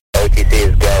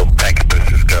is go.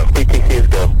 Platitudes is go. PTC is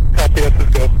go. Patriots is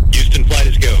go. Houston flight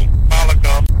is go. Pilot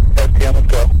go. STM is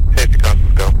go. Safety cost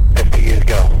is go. STE is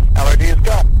go. LRD is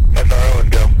go. SRO is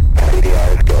go.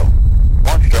 CDR is go.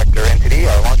 Launch director, NTD,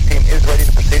 our launch team is ready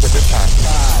to proceed at this time.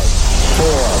 5, 4,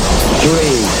 3,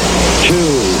 2,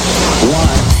 1.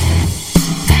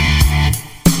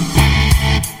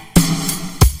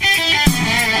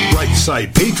 Right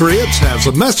Side Patriots has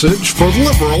a message for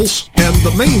liberals and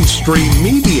the mainstream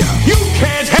media. You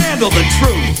can't handle the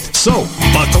truth. So,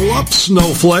 buckle up,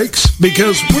 snowflakes,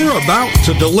 because we're about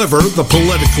to deliver the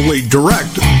politically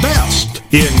direct best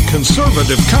in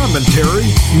conservative commentary,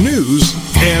 news,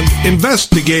 and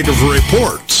investigative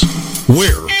reports.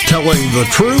 We're telling the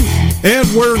truth, and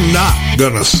we're not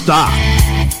gonna stop.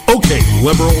 Okay,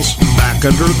 liberals, back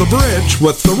under the bridge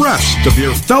with the rest of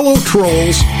your fellow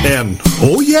trolls, and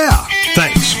oh yeah,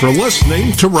 thanks for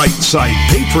listening to Right Side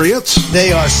Patriots.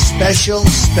 They are special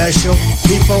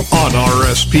people On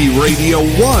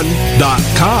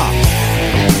RSPRadio1.com.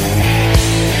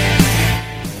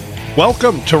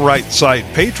 Welcome to Right Side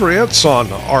Patriots on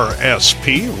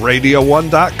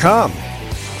RSPRadio1.com.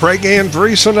 Craig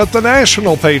Andresen at the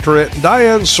National Patriot,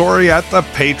 Diane Sori at the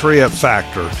Patriot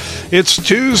Factor. It's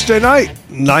Tuesday night,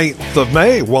 9th of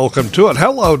May. Welcome to it.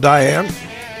 Hello, Diane.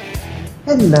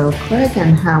 Hello, Craig,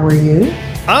 and how are you?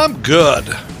 I'm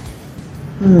good.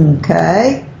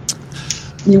 Okay.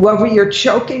 You over your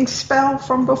choking spell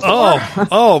from before?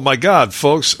 Oh my God,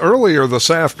 folks. Earlier this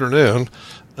afternoon,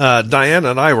 Diane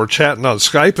and I were chatting on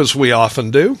Skype, as we often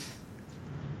do.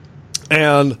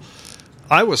 And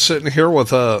I was sitting here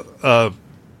with a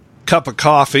cup of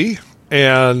coffee,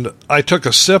 and I took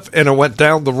a sip, and it went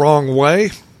down the wrong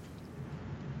way.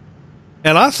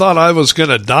 And I thought I was going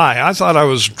to die. I thought I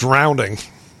was drowning.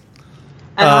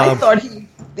 And I thought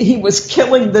he was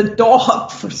killing the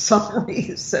dog for some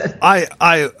reason.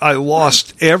 I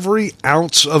lost every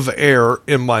ounce of air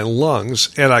in my lungs,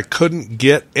 and I couldn't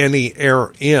get any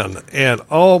air in. And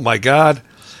oh my God,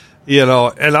 and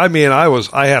I mean,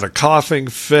 I had a coughing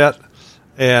fit.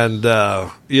 And,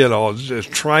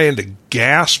 just trying to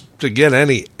gasp to get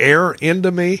any air into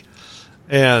me.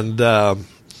 And,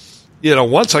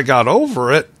 once I got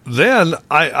over it, then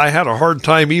I had a hard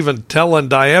time even telling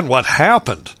Diane what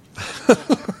happened.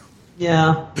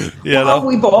 Yeah. Well,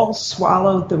 we've all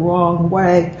swallowed the wrong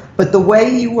way. But the way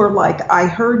you were I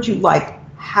heard you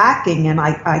hacking, and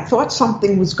I thought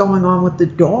something was going on with the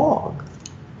dog.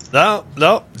 No,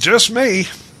 just me.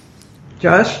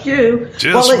 Just you.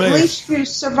 At least you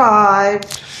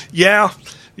survived. Yeah.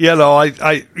 When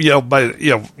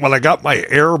I got my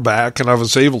air back and I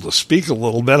was able to speak a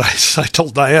little bit, I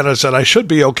told Diane, I said, I should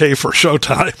be okay for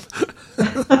showtime.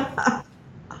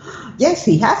 Yes,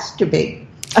 he has to be.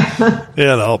 But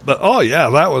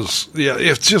that was,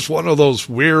 it's just one of those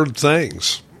weird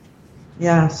things.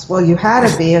 Yes, well, you had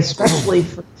to be, especially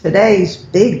for today's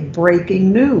big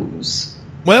breaking news.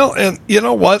 Well, and you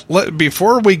know what?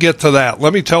 Before we get to that,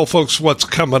 let me tell folks what's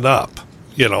coming up,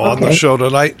 on the show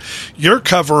tonight. You're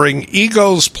covering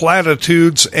egos,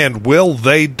 platitudes, and will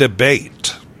they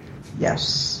debate?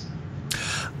 Yes.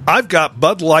 I've got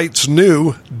Bud Light's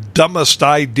new dumbest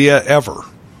idea ever.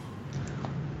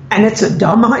 And it's a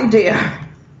dumb idea.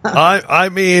 I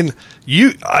mean,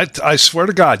 I swear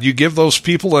to God, you give those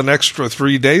people an extra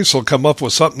 3 days, they'll come up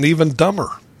with something even dumber.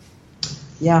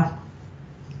 Yeah.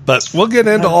 But we'll get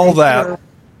into all that,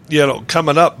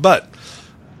 coming up. But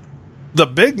the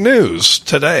big news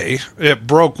today, it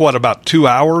broke, about 2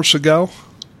 hours ago?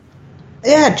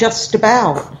 Yeah, just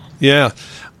about. Yeah.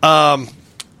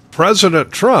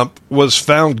 President Trump was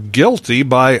found guilty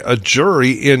by a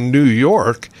jury in New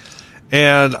York,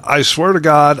 and I swear to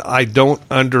God, I don't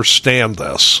understand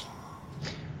this.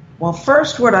 Well,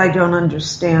 first, what I don't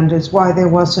understand is why there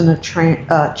wasn't a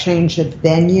change of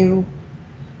venue.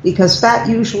 Because that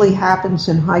usually happens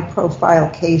in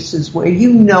high-profile cases where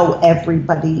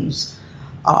everybody's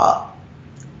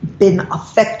been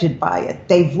affected by it.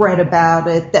 They've read about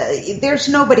it. There's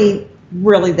nobody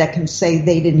really that can say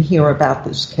they didn't hear about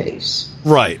this case.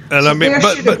 Right. And so there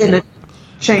should have been a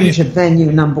change of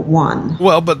venue, number one.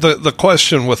 Well, but the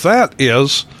question with that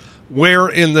is, where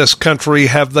in this country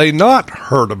have they not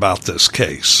heard about this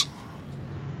case?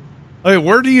 I mean,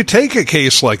 where do you take a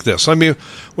case like this? I mean,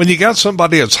 when you got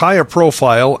somebody as high a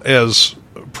profile as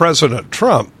President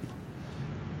Trump,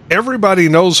 everybody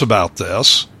knows about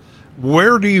this.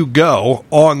 Where do you go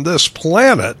on this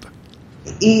planet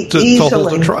to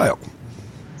hold a trial?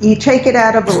 You take it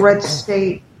out of a red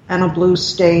state and a blue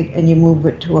state, and you move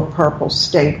it to a purple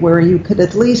state, where you could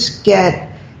at least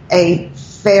get a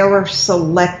fairer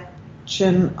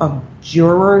selection of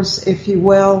jurors, if you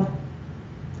will.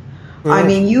 I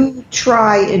mean, you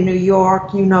try in New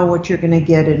York, you know what you're going to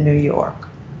get in New York.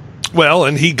 Well,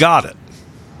 and he got it.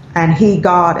 And he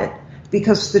got it.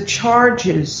 Because the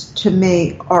charges, to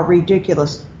me, are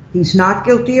ridiculous. He's not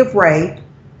guilty of rape,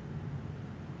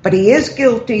 but he is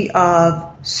guilty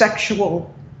of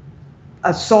sexual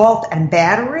assault and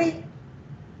battery.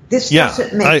 This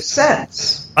doesn't make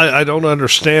sense. I don't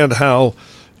understand how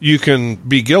you can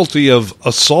be guilty of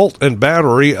assault and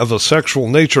battery of a sexual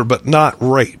nature, but not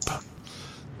rape.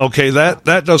 Okay,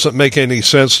 that doesn't make any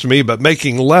sense to me, but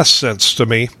making less sense to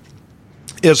me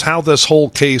is how this whole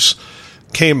case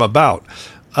came about.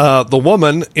 The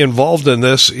woman involved in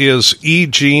this is E.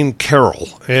 Jean Carroll,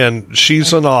 and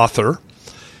she's an author.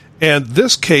 And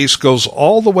this case goes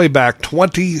all the way back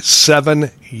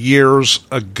 27 years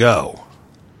ago.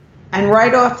 And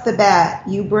right off the bat,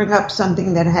 you bring up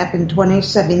something that happened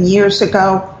 27 years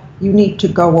ago, you need to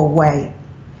go away.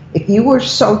 If you were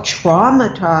so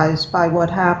traumatized by what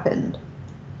happened,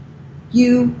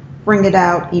 you bring it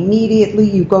out immediately.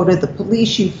 You go to the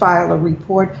police, you file a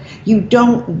report. You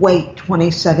don't wait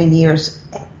 27 years,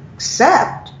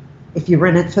 except if you're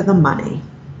in it for the money.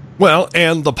 Well,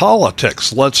 and the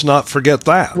politics. Let's not forget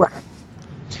that. Right.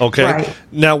 Okay. Right.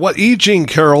 Now, what E. Jean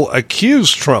Carroll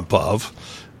accused Trump of,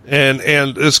 and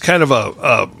it's kind of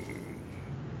a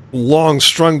long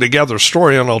strung together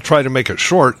story, and I'll try to make it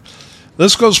short.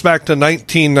 This goes back to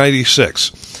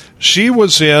 1996. She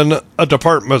was in a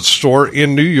department store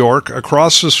in New York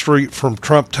across the street from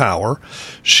Trump Tower.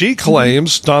 She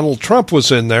claims Donald Trump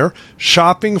was in there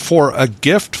shopping for a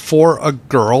gift for a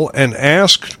girl and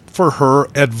asked for her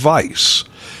advice.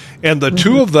 And the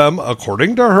two of them,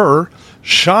 according to her,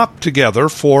 shopped together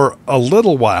for a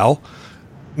little while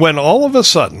when all of a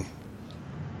sudden,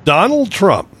 Donald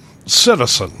Trump,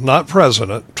 citizen, not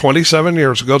president, 27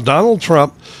 years ago, Donald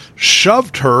Trump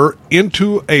shoved her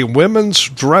into a women's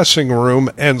dressing room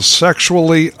and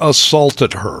sexually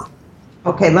assaulted her.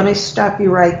 Okay, let me stop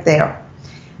you right there.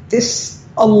 This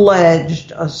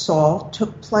alleged assault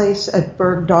took place at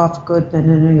Bergdorf Goodman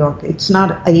in New York. It's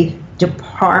not a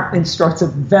department store. It's a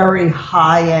very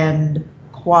high-end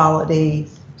quality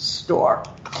store.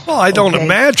 Well, I don't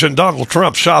imagine Donald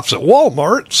Trump shops at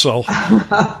Walmart, so,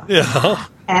 yeah.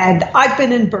 And I've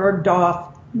been in Bergdorf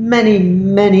many,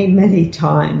 many, many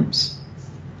times.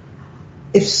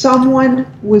 If someone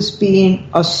was being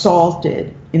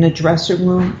assaulted in a dressing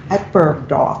room at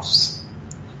Bergdorf's,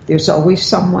 there's always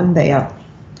someone there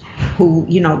who,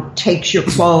 takes your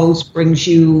clothes, brings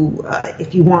you,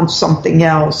 if you want something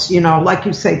else, like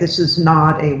you say, this is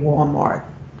not a Walmart.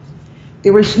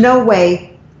 There is no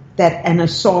way that an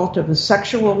assault of a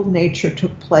sexual nature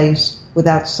took place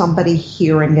without somebody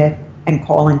hearing it and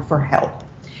calling for help.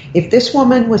 If this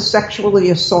woman was sexually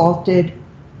assaulted,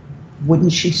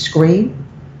 wouldn't she scream?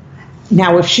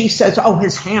 Now, if she says, "Oh,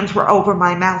 his hands were over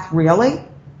my mouth," really?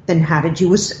 Then how did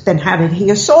he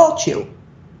assault you?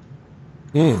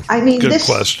 I mean, good this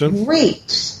question.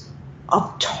 Reeks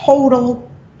of total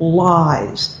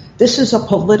lies. This is a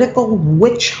political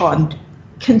witch hunt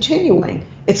continuing.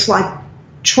 It's like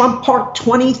Trump Park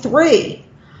 23.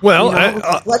 Well,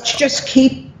 let's just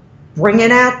keep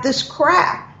bringing out this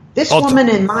crap. This woman,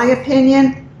 in my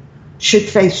opinion, should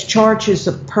face charges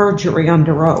of perjury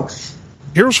under oath.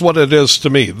 Here's what it is to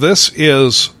me. This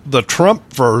is the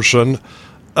Trump version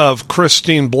of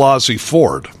Christine Blasey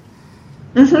Ford.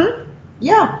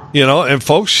 Yeah. And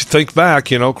folks, think back,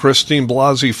 Christine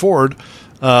Blasey Ford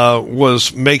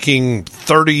was making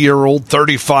 30-year-old,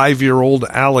 35-year-old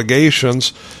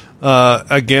allegations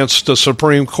against a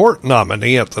Supreme Court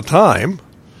nominee at the time.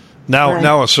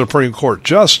 Now a Supreme Court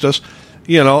justice.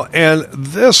 And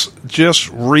this just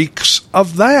reeks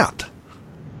of that.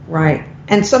 Right.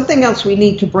 And something else we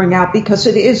need to bring out, because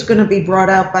it is going to be brought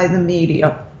out by the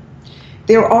media.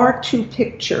 There are two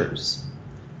pictures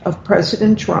of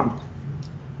President Trump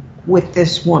with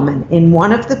this woman. In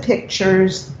one of the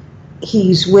pictures,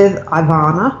 he's with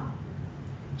Ivana.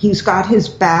 He's got his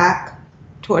back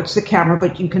towards the camera,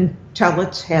 but you can tell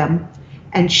it's him.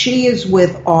 And she is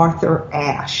with Arthur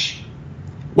Ashe.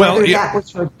 Whether that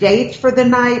was her date for the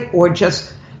night or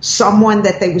just someone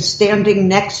that they were standing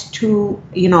next to,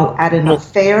 at an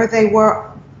affair they were,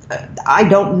 I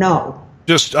don't know.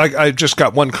 I just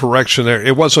got one correction there.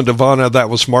 It wasn't Ivana, that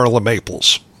was Marla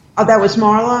Maples. Oh, that was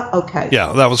Marla? Okay.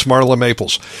 Yeah, that was Marla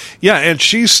Maples. Yeah, and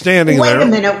she's standing there.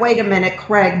 Wait a minute,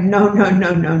 Craig.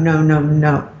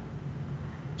 No.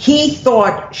 He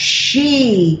thought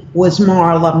she was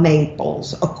Marla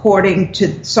Maples, according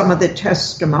to some of the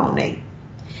testimony.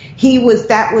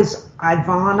 That was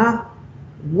Ivana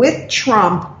with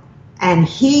Trump, and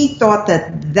he thought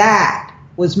that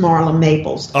was Marla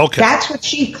Maples. Okay. That's what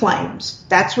she claims.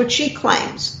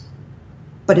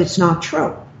 But it's not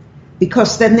true.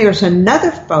 Because then there's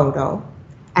another photo,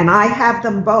 and I have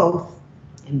them both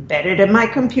embedded in my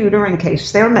computer in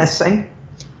case they're missing.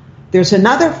 There's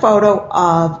another photo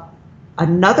of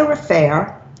another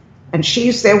affair, and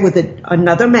she's there with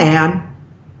another man,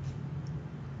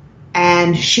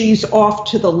 and she's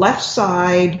off to the left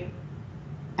side,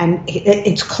 and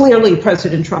it's clearly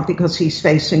President Trump because he's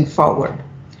facing forward.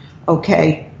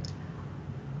 Okay.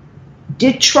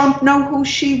 Did Trump know who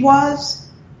she was?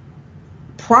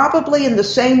 Probably in the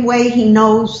same way he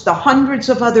knows the hundreds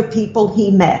of other people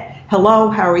he met. Hello,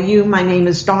 how are you? My name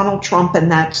is Donald Trump,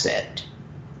 and that's it.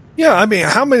 Yeah, I mean,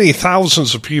 how many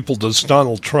thousands of people does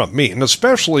Donald Trump meet? And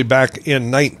especially back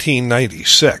in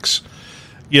 1996.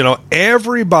 You know,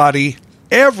 everybody,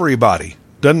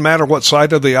 doesn't matter what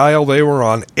side of the aisle they were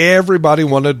on, everybody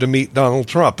wanted to meet Donald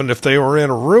Trump. And if they were in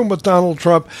a room with Donald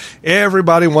Trump,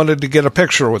 everybody wanted to get a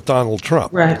picture with Donald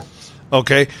Trump. Right.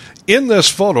 Okay. In this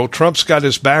photo, Trump's got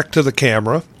his back to the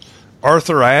camera.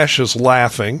 Arthur Ashe is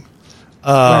laughing.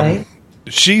 Right.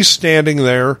 She's standing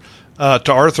there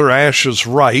to Arthur Ashe's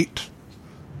right.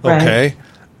 Okay. Right.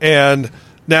 And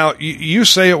now you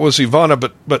say it was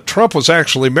Ivana, but Trump was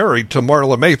actually married to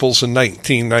Marla Maples in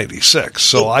 1996.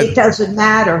 So it doesn't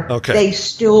matter. Okay. They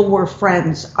still were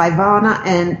friends. Ivana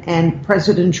and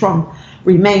President Trump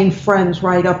remained friends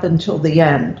right up until the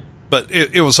end. But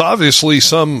it was obviously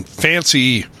some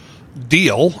fancy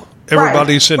deal.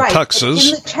 Everybody's in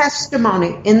tuxes.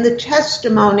 In the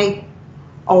testimony,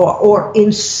 or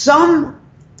in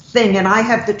something, and I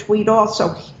have the tweet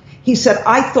also, he said,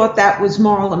 I thought that was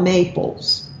Marla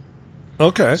Maples.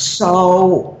 Okay.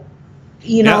 So,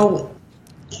 you know,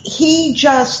 he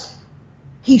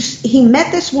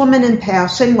met this woman in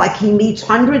passing like he meets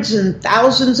hundreds and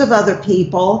thousands of other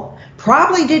people,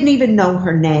 probably didn't even know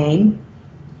her name.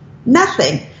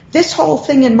 Nothing. This whole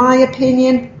thing, in my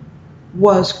opinion,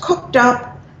 was cooked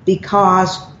up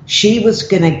because she was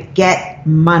going to get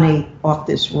money off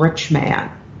this rich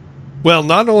man. Well,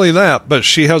 not only that, but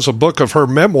she has a book of her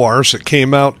memoirs that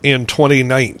came out in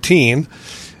 2019.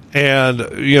 And,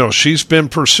 you know, she's been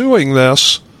pursuing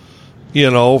this,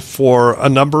 you know, for a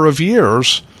number of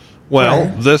years. Well,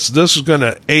 right. this is going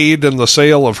to aid in the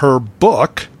sale of her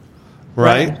book,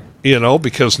 right? You know,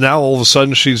 because now all of a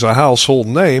sudden she's a household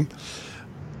name.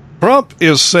 Trump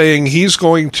is saying he's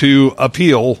going to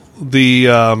appeal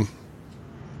the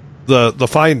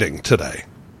finding today.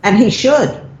 And he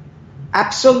should.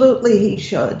 Absolutely he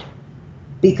should.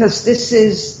 Because this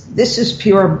is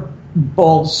pure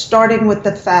bull, starting with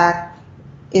the fact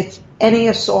if any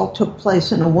assault took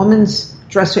place in a woman's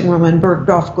dressing room in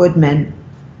Bergdorf Goodman,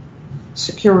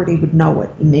 security would know it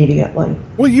immediately.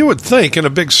 Well, you would think in a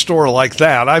big store like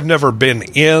that. I've never been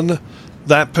in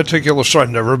that particular store. I've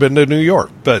never been to New York,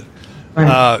 but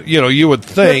right. You know, you would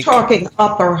think you're talking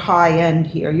upper high end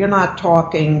here. You're not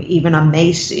talking even a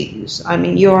Macy's. I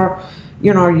mean, you're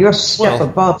step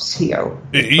aboves here.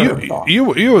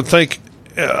 You would think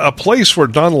a place where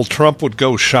Donald Trump would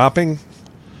go shopping,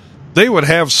 they would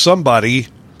have somebody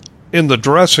in the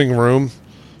dressing room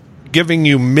giving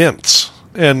you mints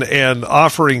and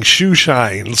offering shoe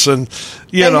shines, and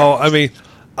you know, I mean,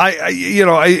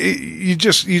 you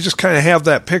just kind of have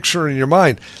that picture in your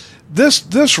mind.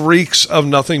 This reeks of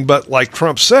nothing but, like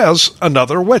Trump says,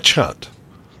 another witch hunt.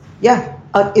 Yeah,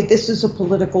 this is a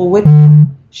political witch.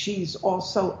 She's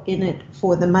also in it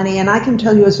for the money, and I can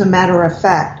tell you, as a matter of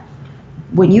fact,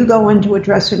 when you go into a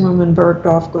dressing room in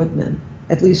Bergdorf Goodman,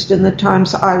 at least in the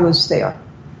times I was there,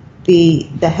 the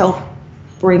help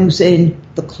brings in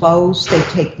the clothes, they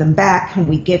take them back. Can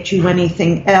we get you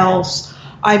anything else?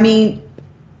 I mean,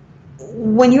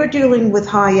 when you're dealing with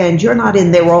high end, you're not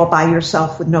in there all by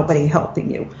yourself with nobody helping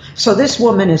you. So this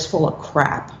woman is full of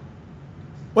crap.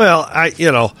 Well,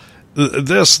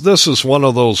 this is one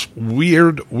of those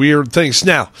weird things.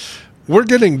 Now, we're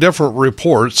getting different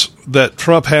reports that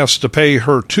Trump has to pay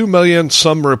her $2 million.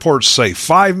 Some reports say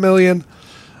 $5 million.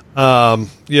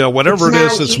 Whatever it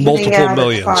is, it's multiple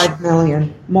millions. $5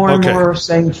 million. More and more are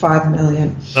saying $5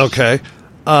 million. Okay.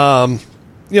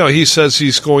 He says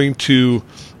he's going to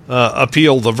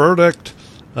appeal the verdict.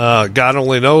 God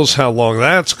only knows how long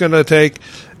that's going to take.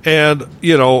 And,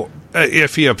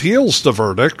 if he appeals the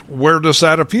verdict, where does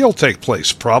that appeal take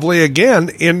place? Probably again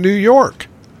in New York.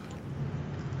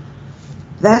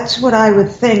 That's what I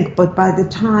would think. But by the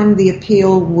time the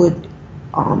appeal would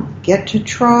get to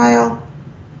trial,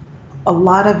 a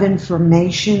lot of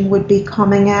information would be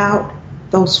coming out.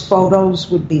 Those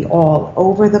photos would be all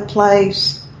over the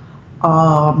place.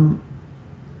 And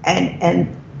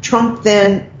Trump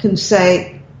then can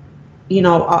say,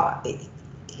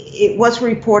 it was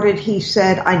reported he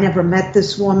said, I never met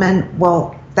this woman.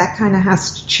 Well, that kind of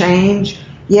has to change.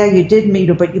 Yeah, you did meet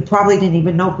her, but you probably didn't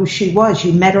even know who she was.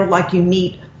 You met her like you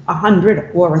meet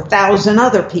 100 or 1,000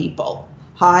 other people.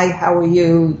 Hi, how are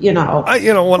you?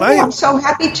 I'm so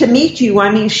happy to meet you.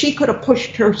 I mean, she could have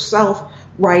pushed herself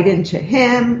right into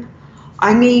him.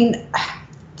 I mean,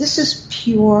 this is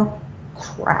pure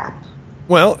crap.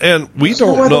 Well, and There's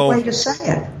no other way to say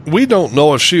it. We don't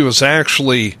know if she was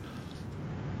actually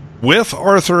with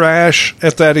Arthur Ashe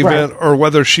at that event, or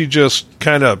whether she just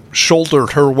kind of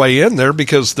shouldered her way in there,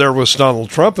 because there was Donald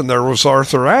Trump and there was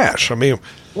Arthur Ashe. I mean,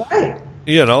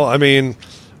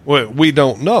 we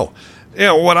don't know.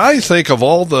 What I think of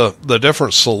all the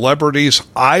different celebrities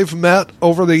I've met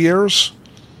over the years,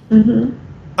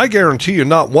 I guarantee you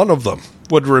not one of them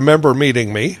would remember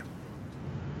meeting me.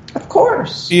 Of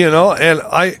course. And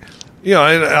I'm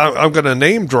going to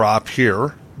name drop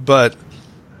here, but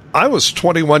I was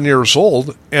 21 years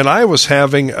old, and I was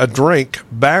having a drink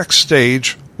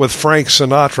backstage with Frank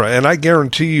Sinatra, and I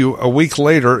guarantee you a week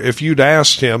later, if you'd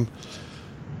asked him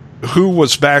who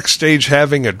was backstage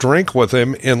having a drink with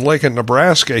him in Lincoln,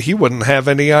 Nebraska, he wouldn't have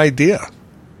any idea.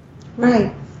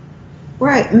 Right.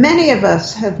 Many of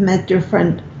us have met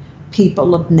different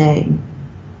people of name.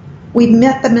 We've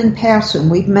met them in passing.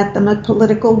 We've met them at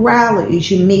political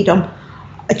rallies. You meet them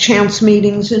at chance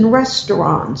meetings in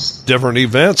restaurants. Different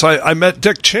events. I met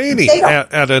Dick Cheney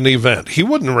at an event. He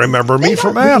wouldn't remember me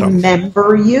from Adam. They don't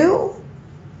remember you.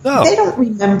 No. They don't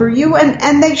remember you,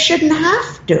 and they shouldn't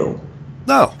have to.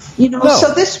 No.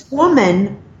 So this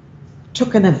woman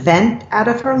took an event out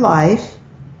of her life.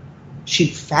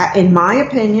 In my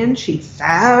opinion, she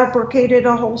fabricated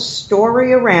a whole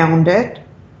story around it.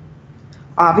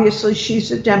 Obviously,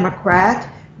 she's a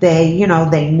Democrat. They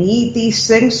need these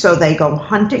things, so they go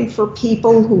hunting for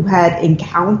people who had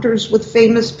encounters with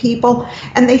famous people,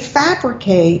 and they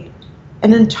fabricate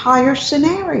an entire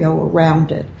scenario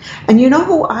around it. And you know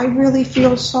who I really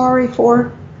feel sorry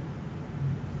for?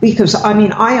 Because, I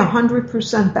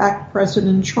 100% back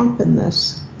President Trump in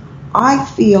this. I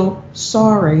feel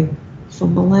sorry for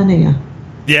Melania.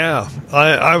 Yeah,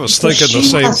 I was thinking the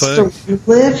same thing. She has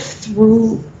to live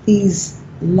through these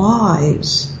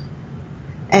lies.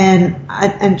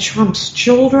 And Trump's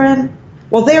children,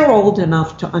 well, they're old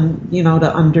enough to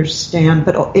understand,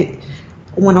 but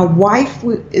when a wife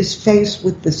is faced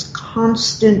with this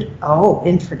constant,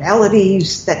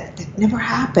 infidelities that never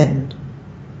happened.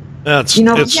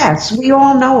 Yes, we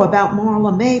all know about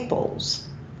Marla Maples,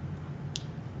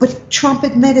 but Trump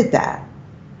admitted that.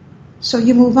 So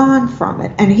you move on from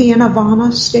it. And he and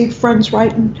Ivana stayed friends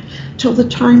right until the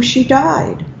time she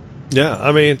died.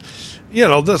 Yeah,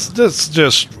 this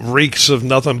just reeks of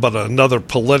nothing but another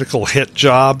political hit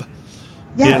job.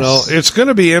 Yes. It's going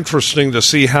to be interesting to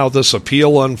see how this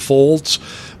appeal unfolds.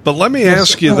 But let me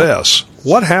ask you this.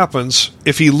 What happens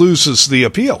if he loses the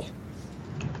appeal?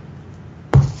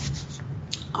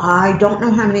 I don't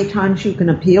know how many times you can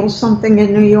appeal something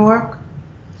in New York.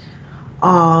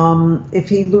 If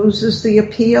he loses the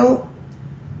appeal,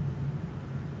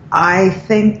 I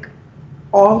think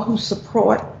all who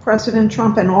support President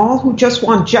Trump and all who just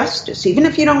want justice, even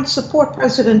if you don't support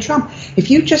President Trump,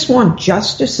 if you just want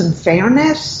justice and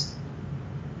fairness,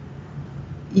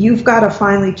 you've got to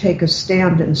finally take a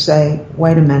stand and say,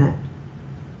 wait a minute,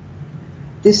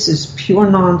 this is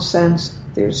pure nonsense.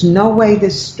 There's no way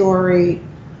this story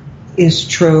is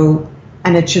true,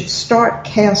 and it should start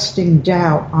casting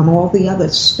doubt on all the other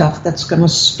stuff that's going to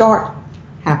start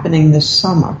happening this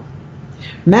summer.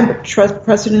 Remember,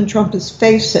 President Trump is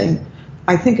facing,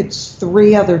 I think it's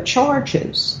 3 other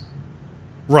charges.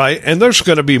 Right, and there's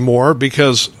going to be more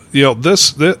because, you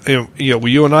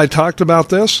and I talked about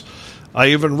this. I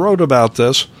even wrote about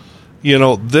this.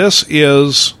 This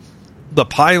is the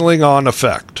piling on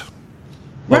effect.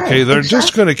 Right, okay, they're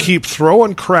just going to keep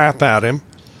throwing crap at him,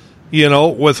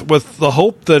 with the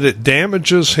hope that it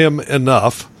damages him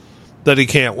enough that he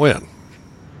can't win.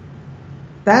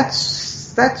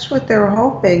 That's what they're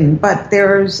hoping, but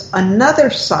there's another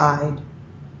side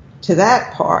to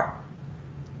that part.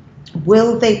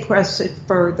 Will they press it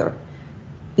further?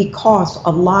 Because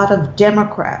a lot of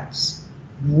Democrats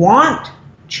want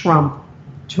Trump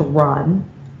to run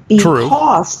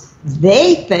because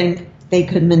they think they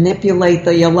could manipulate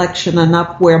the election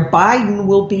enough where Biden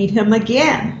will beat him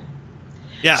again.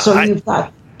 Yeah, so you've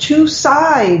got 2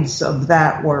 sides of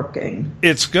that working.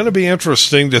 It's going to be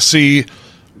interesting to see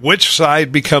which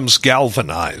side becomes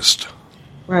galvanized.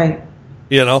 Right.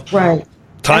 Right.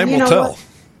 Time will tell. What?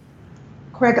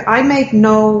 Craig, I make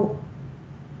no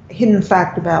hidden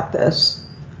fact about this.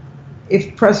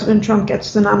 if President Trump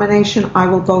gets the nomination, I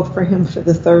will vote for him for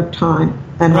the third time,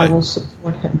 and Right. I will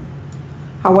support him.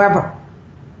 However,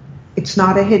 it's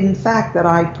not a hidden fact that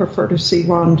I prefer to see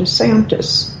Ron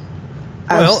DeSantis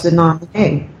as the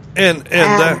nominee. And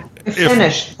that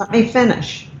Let me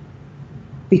finish.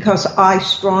 Because I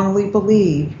strongly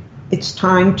believe it's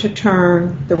time to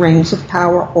turn the reins of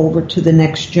power over to the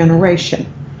next generation.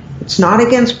 It's not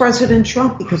against President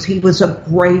Trump because he was a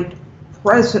great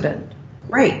president.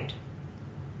 Great.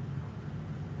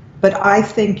 But I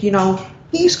think,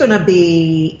 he's going to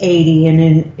be 80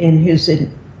 and in his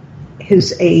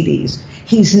 80s.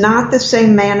 He's not the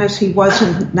same man as he was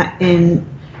in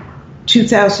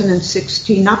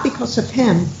 2016, not because of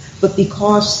him, but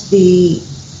because the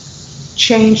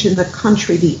change in the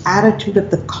country, the attitude of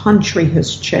the country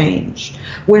has changed.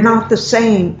 We're not the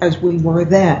same as we were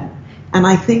then. And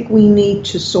I think we need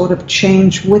to sort of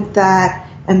change with that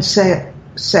and say,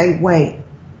 wait,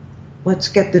 let's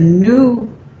get the new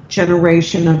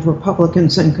generation of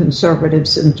Republicans and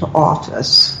conservatives into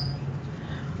office.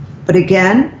 But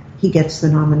again, he gets the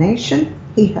nomination.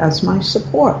 He has my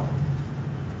support.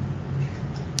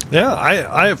 Yeah,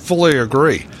 I fully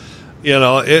agree.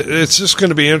 It's just going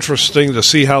to be interesting to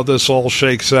see how this all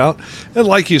shakes out. And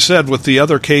like you said, with the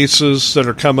other cases that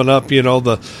are coming up,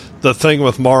 the thing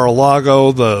with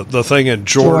Mar-a-Lago, the thing in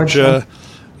Georgia,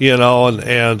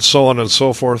 and so on and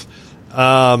so forth.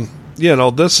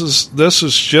 This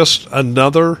is just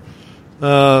another,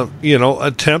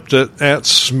 attempt at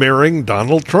smearing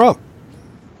Donald Trump.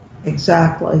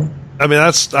 Exactly. I mean,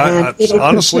 that's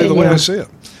honestly the way I see it.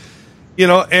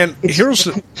 And here's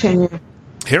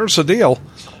the deal.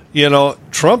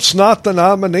 Trump's not the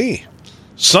nominee.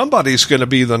 Somebody's going to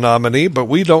be the nominee, but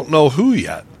we don't know who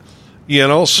yet.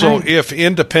 So right. If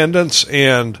independents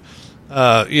and,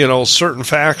 certain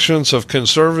factions of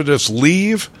conservatives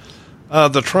leave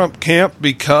the Trump camp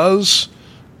because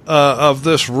of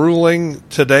this ruling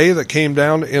today that came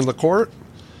down in the court,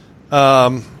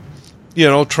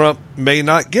 Trump may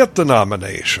not get the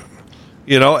nomination,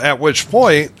 at which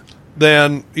point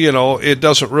then, it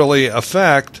doesn't really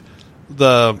affect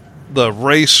the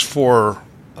race for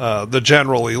the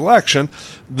general election.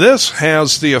 This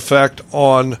has the effect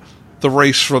on the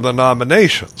race for the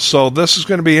nomination. So this is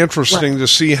going to be interesting to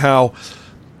see how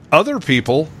other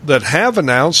people that have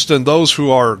announced and those who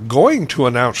are going to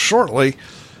announce shortly,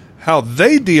 how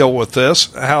they deal with this,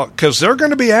 because they're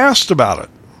going to be asked about it.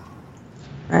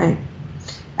 Right.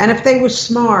 And if they were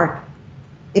smart,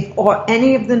 if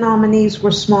any of the nominees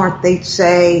were smart, they'd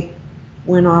say,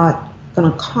 we're not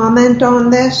going to comment on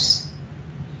this.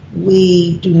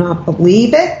 We do not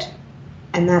believe it.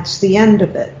 And that's the end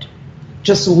of it.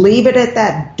 Just leave it at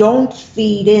that. Don't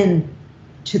feed in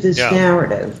to this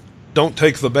narrative. Don't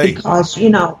take the bait. Because,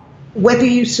 whether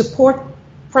you support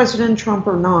President Trump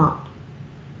or not,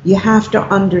 you have to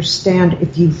understand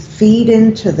if you feed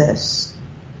into this,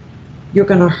 you're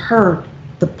going to hurt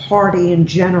the party in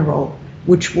general,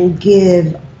 which will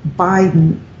give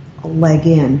Biden a leg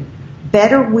in.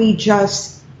 Better we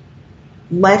just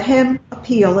let him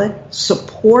appeal it,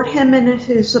 support him in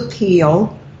his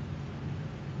appeal,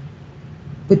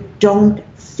 but don't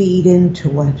feed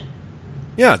into it.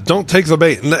 Yeah, don't take the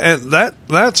bait. And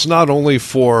that's not only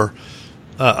for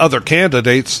other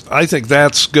candidates. I think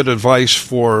that's good advice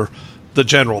for the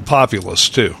general populace,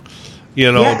 too.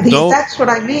 That's what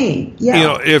I mean.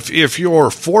 Yeah. If you're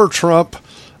for Trump,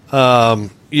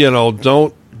 don't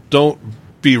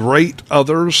berate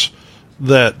others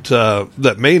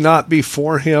that may not be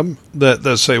for him,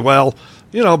 that say, well,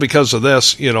 because of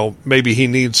this, maybe he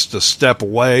needs to step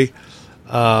away.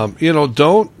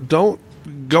 Don't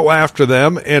go after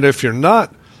them. And if you're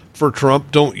not for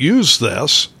Trump, don't use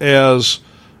this as,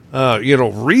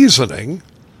 reasoning,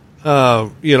 for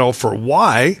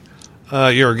why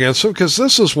you're against him, because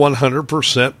this is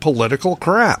 100% political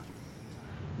crap.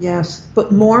 Yes,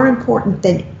 but more important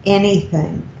than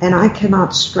anything, and I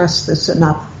cannot stress this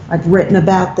enough, I've written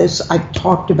about this, I've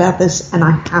talked about this, and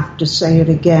I have to say it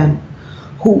again.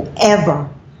 Whoever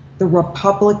the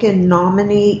Republican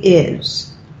nominee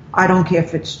is, I don't care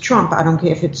if it's Trump, I don't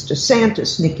care if it's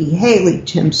DeSantis, Nikki Haley,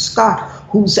 Tim Scott,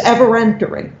 who's ever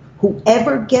entering,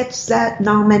 whoever gets that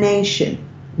nomination,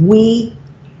 we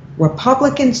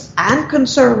Republicans and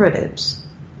conservatives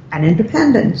and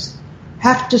independents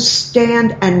have to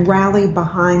stand and rally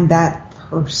behind that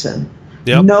person.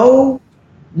 Yep. No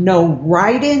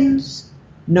write-ins,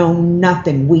 no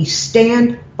nothing. We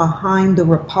stand behind the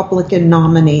Republican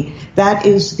nominee. That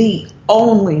is the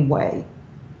only way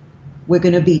we're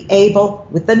going to be able,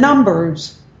 with the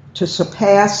numbers, to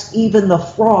surpass even the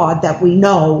fraud that we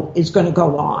know is going to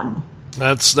go on.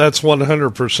 That's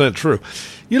 100% true.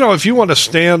 You know, if you want to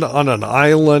stand on an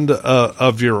island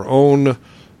of your own,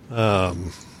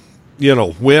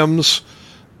 whims,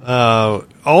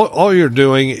 all you're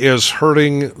doing is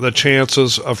hurting the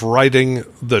chances of righting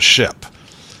the ship.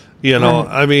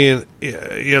 I mean,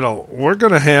 we're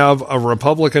going to have a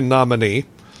Republican nominee.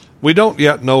 We don't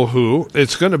yet know who.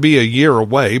 It's going to be a year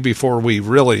away before we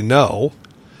really know.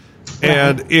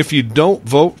 And if you don't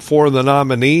vote for the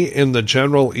nominee in the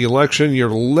general election, you're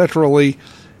literally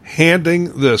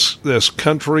handing this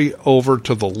country over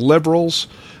to the liberals.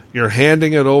 You're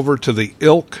handing it over to the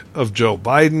ilk of Joe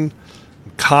Biden,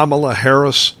 Kamala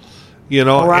Harris.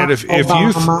 And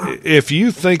if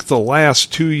you think the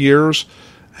last 2 years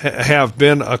have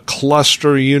been a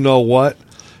cluster,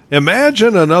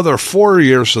 imagine another 4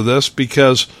 years of this,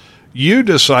 because you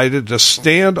decided to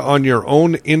stand on your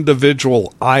own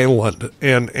individual island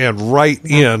and write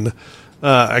in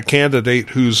a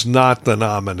candidate who's not the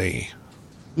nominee.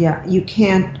 Yeah, you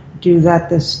can't do that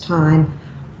this time.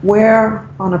 We're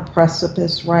on a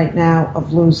precipice right now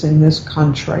of losing this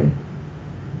country.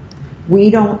 We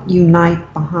don't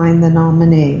unite behind the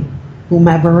nominee,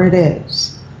 whomever it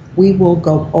is, we will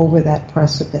go over that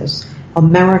precipice.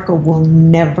 America will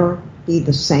never be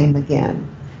the same again.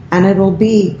 And it'll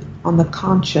be on the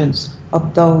conscience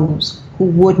of those who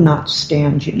would not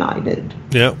stand united.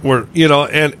 Yeah,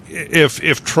 and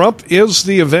if Trump is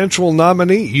the eventual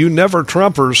nominee, you never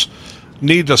Trumpers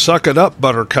need to suck it up,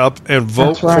 Buttercup, and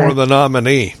vote for the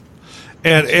nominee.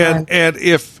 And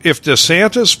if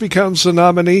DeSantis becomes the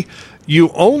nominee, you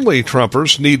only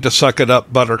Trumpers need to suck it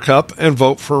up, Buttercup, and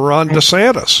vote for Ron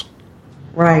DeSantis.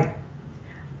 Right.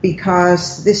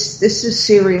 Because this is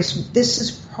serious. This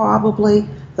is probably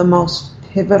the most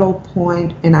pivotal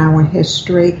point in our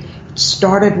history. It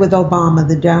started with Obama,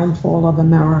 the downfall of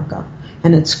America,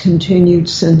 and it's continued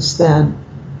since then.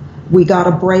 We got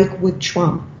a break with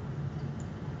Trump.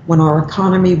 When our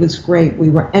economy was great, we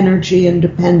were energy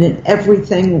independent,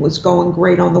 everything was going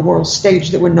great on the world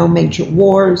stage. There were no major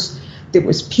wars. There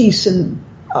was peace, and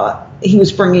he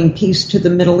was bringing peace to the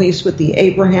Middle East with the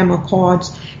Abraham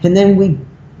Accords. And then we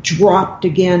dropped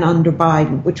again under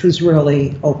Biden, which was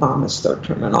really Obama's third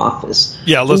term in office.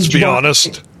 Yeah, let's be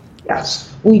honest.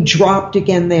 Yes, we dropped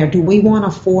again there. Do we want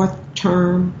a fourth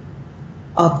term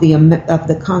of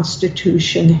the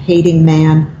Constitution-hating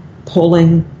man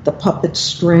pulling the puppet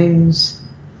strings?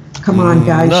 Come on,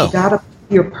 guys, no. You got to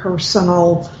put your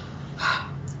personal,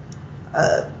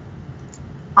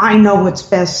 I know what's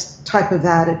best type of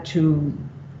attitude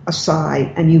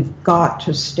aside, and you've got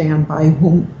to stand by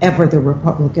whomever the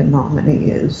Republican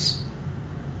nominee is.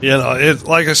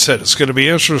 Like I said, it's going to be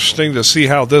interesting to see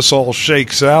how this all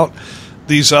shakes out.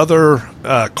 These other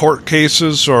court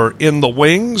cases are in the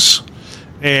wings,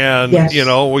 and, yes.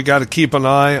 We got to keep an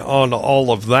eye on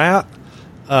all of that.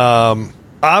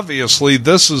 Obviously,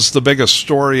 this is the biggest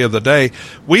story of the day.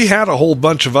 We had a whole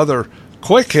bunch of other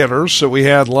quick hitters that we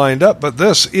had lined up, but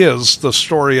this is the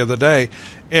story of the day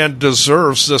and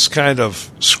deserves this kind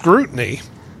of scrutiny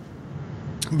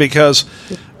because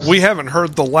we haven't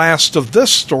heard the last of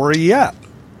this story yet.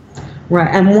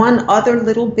 Right, and one other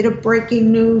little bit of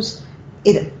breaking news,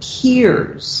 it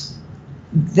appears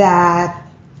that,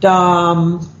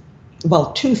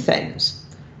 two things.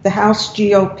 The House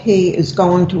GOP is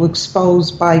going to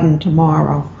expose Biden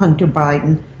tomorrow, Hunter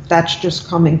Biden. That's just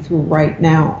coming through right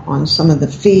now on some of the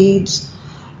feeds.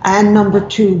 And number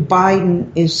two,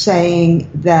 Biden is saying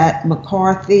that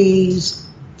McCarthy's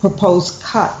proposed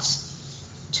cuts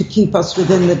to keep us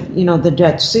within the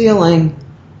debt ceiling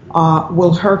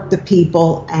will hurt the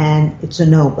people, and it's a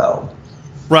no-go.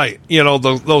 Right.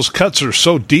 Those cuts are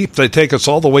so deep, they take us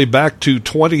all the way back to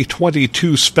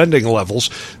 2022 spending levels.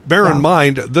 Bear in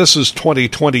mind, this is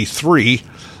 2023.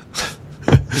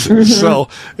 So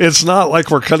it's not like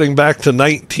we're cutting back to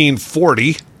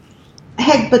 1940.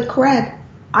 Hey, but Craig,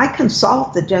 I can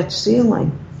solve the debt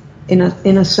ceiling in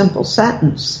a simple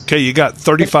sentence. Okay, you got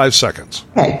 35 seconds.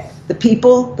 Okay,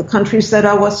 the countries that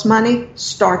owe us money,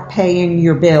 start paying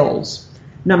your bills.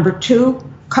 Number two,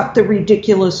 cut the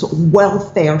ridiculous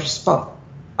welfare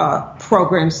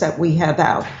programs that we have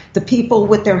out. The people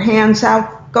with their hands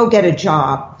out, go get a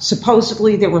job.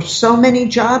 Supposedly there were so many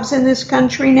jobs in this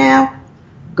country now.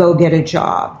 Go get a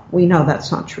job. We know that's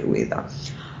not true either.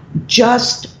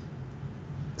 Just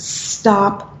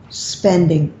stop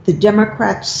spending. The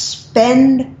Democrats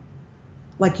spend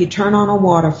like you turn on a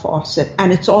water faucet,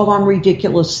 and it's all on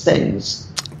ridiculous things.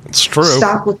 It's true.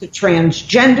 Stop with the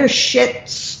transgender shit.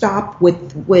 Stop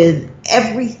with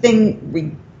everything,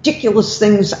 ridiculous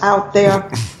things out there,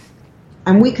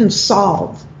 and we can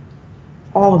solve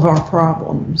all of our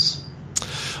problems.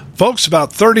 Folks,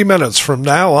 about 30 minutes from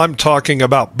now, I'm talking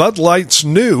about Bud Light's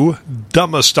new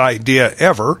dumbest idea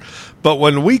ever. But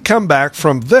when we come back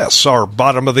from this, our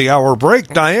bottom of the hour break,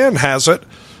 Diane has it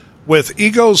with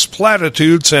Egos,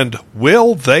 Platitudes, and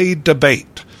Will They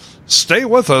Debate. Stay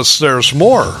with us. There's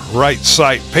more Right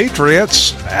Side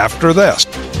Patriots after this.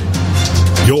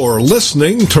 You're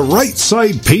listening to Right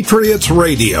Side Patriots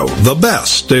Radio, the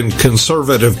best in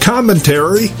conservative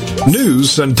commentary,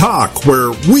 news, and talk,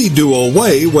 where we do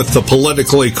away with the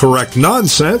politically correct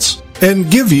nonsense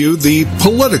and give you the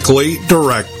politically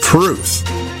direct truth.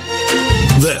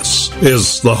 This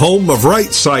is the home of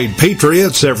Right Side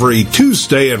Patriots every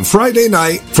Tuesday and Friday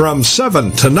night from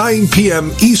 7 to 9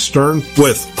 p.m. Eastern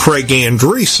with Craig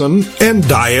Andresen and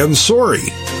Diane Sori.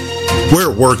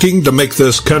 We're working to make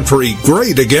this country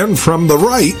great again from the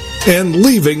right and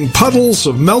leaving puddles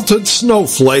of melted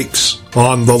snowflakes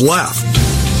on the left.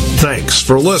 Thanks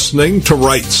for listening to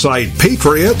Right Side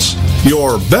Patriots,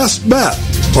 your best bet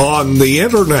on the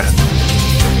Internet.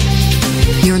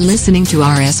 You're listening to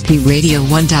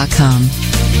RSPRadio1.com.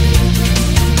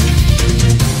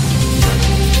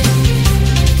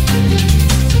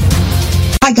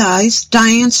 Hi guys,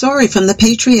 Diane Sori from The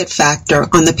Patriot Factor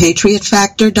on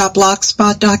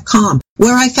thepatriotfactor.blogspot.com,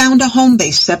 where I found a home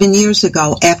base 7 years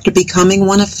ago after becoming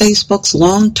one of Facebook's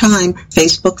longtime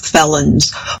Facebook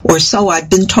felons, or so I've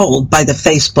been told by the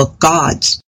Facebook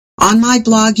gods. On my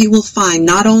blog, you will find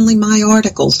not only my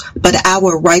articles, but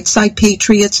our Right Side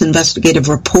Patriots investigative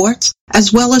reports,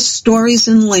 as well as stories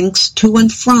and links to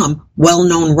and from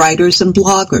well-known writers and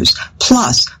bloggers,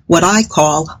 plus what I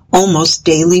call almost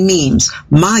daily memes,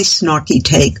 my snarky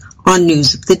take on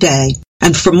news of the day.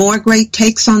 And for more great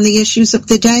takes on the issues of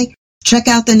the day, check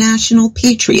out The National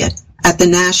Patriot at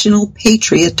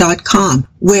thenationalpatriot.com,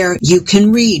 where you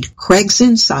can read Craig's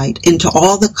insight into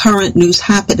all the current news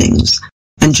happenings.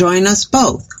 And join us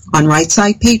both on Right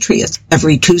Side Patriots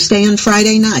every Tuesday and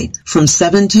Friday night from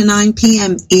 7 to 9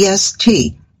 p.m.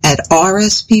 EST at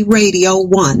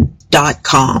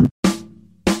rspradio1.com.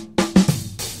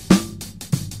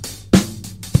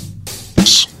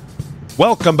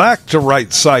 Welcome back to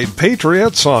Right Side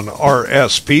Patriots on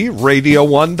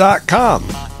rspradio1.com.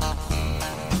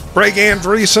 Craig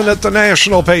Andresen at the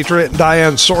National Patriot and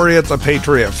Diane Sori at the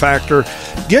Patriot Factor,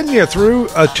 getting you through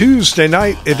a Tuesday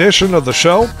night edition of the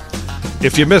show.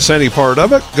 If you miss any part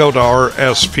of it, go to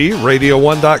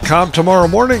rspradio1.com tomorrow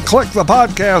morning, click the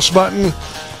podcast button.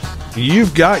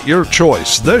 You've got your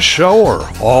choice, this show or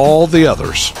all the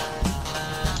others.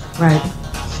 Right.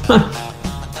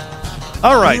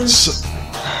 All right. So,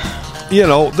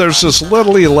 there's this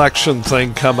little election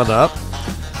thing coming up.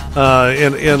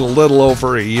 In a little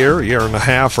over a year and a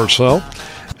half or so.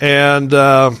 And,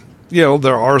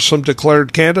 there are some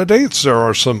declared candidates. There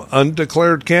are some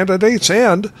undeclared candidates.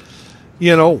 And,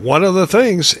 one of the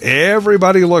things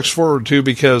everybody looks forward to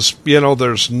because,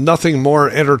 there's nothing more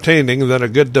entertaining than a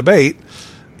good debate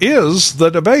is the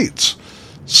debates.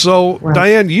 So, right.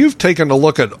 Diane, you've taken a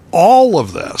look at all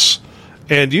of this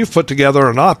and you've put together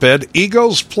an op-ed,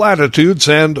 Egos, Platitudes,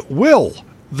 and Will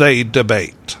They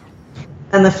Debate?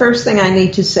 And the first thing I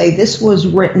need to say, this was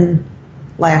written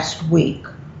last week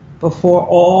before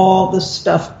all the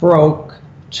stuff broke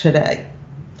today.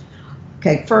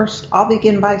 Okay, first, I'll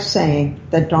begin by saying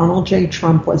that Donald J.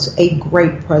 Trump was a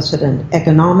great president,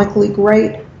 economically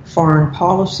great, foreign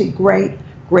policy great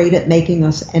at making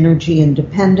us energy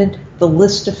independent. The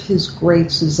list of his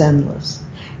greats is endless.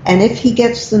 And if he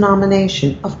gets the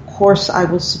nomination, of course I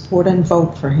will support and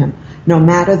vote for him, no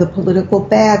matter the political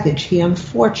baggage he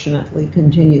unfortunately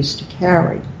continues to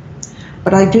carry.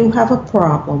 But I do have a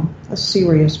problem, a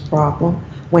serious problem,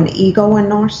 when ego and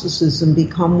narcissism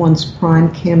become one's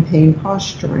prime campaign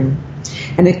posturing.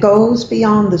 And it goes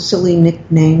beyond the silly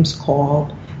nicknames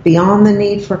called, beyond the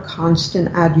need for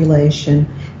constant adulation,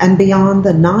 and beyond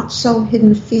the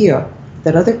not-so-hidden fear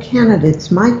that other candidates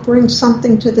might bring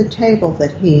something to the table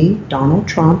that he, Donald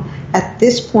Trump, at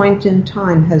this point in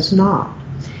time has not.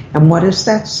 And what is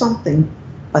that something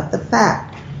but the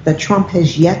fact that Trump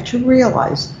has yet to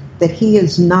realize that he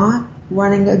is not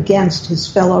running against his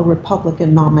fellow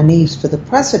Republican nominees for the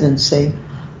presidency,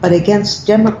 but against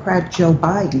Democrat Joe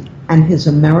Biden and his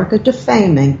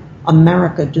America-defaming,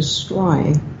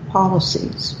 America-destroying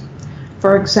policies.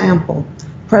 For example,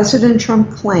 President Trump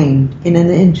claimed in an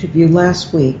interview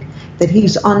last week that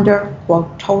he's under,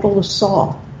 quote, total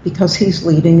assault because he's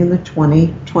leading in the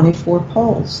 2024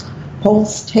 polls.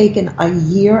 Polls taken a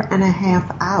year and a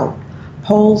half out.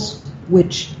 Polls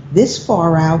which this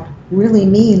far out really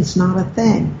means not a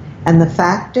thing. And the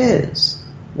fact is,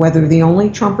 whether the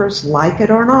only Trumpers like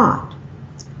it or not,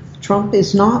 Trump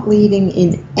is not leading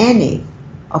in any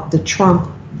of the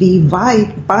Trump v.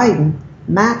 Biden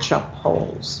matchup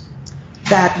polls.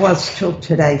 That was till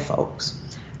today, folks.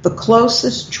 The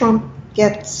closest Trump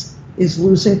gets is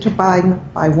losing to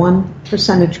Biden by 1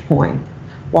 percentage point,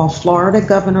 while Florida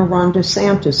Governor Ron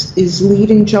DeSantis is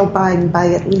leading Joe Biden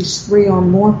by at least 3 or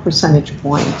more percentage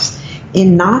points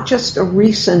in not just a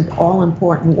recent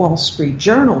all-important Wall Street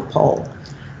Journal poll,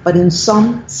 but in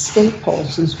some state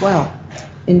polls as well.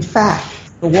 In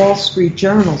fact, the Wall Street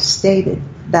Journal stated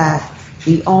that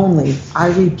the only, I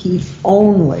repeat,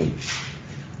 only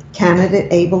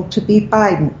candidate able to beat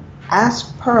Biden, as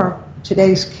per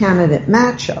today's candidate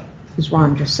matchup, is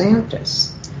Ron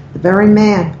DeSantis, the very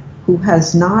man who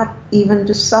has not even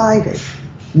decided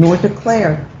nor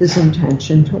declared his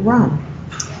intention to run.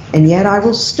 And yet I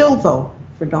will still vote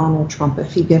for Donald Trump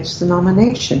if he gets the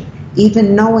nomination,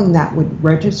 even knowing that with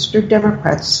registered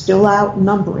Democrats still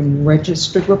outnumbering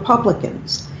registered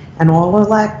Republicans, and all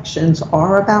elections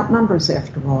are about numbers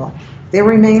after all, there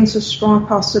remains a strong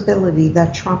possibility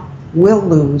that Trump will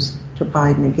lose to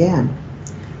Biden again.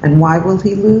 And why will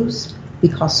he lose?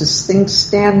 Because as things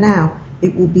stand now,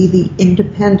 it will be the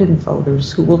independent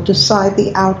voters who will decide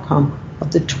the outcome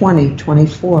of the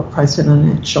 2024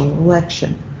 presidential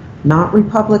election, not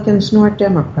Republicans nor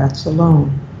Democrats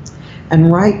alone.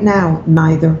 And right now,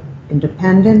 neither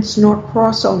independents nor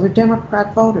crossover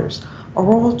Democrat voters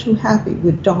are all too happy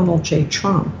with Donald J.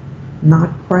 Trump,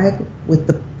 not Craig with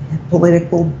the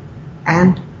political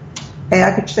and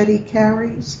baggage that he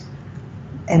carries,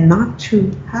 and not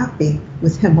too happy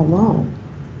with him alone.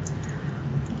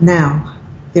 Now,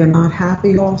 they're not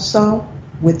happy also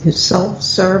with his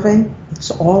self-serving,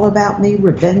 it's all about me,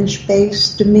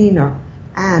 revenge-based demeanor,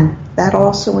 and that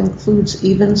also includes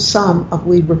even some of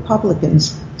we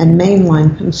Republicans and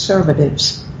mainline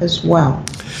conservatives as well.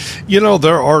 You know,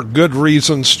 there are good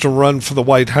reasons to run for the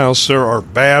White House. There are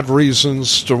bad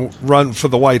reasons to run for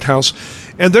the White House.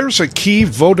 And there's a key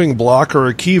voting bloc, or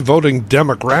a key voting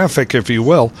demographic, if you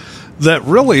will, that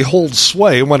really holds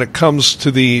sway when it comes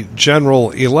to the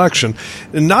general election.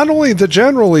 And not only the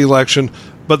general election,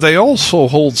 but they also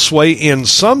hold sway in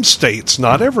some states,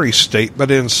 not every state,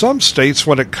 but in some states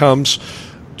when it comes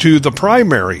to the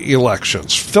primary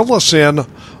elections. Fill us in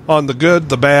on the good,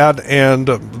 the bad, and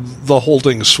the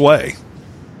holding sway.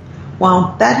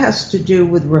 Well, that has to do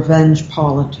with revenge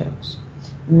politics.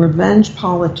 And revenge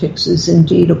politics is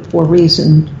indeed a poor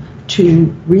reason to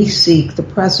reseek the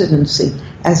presidency,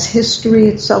 as history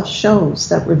itself shows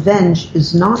that revenge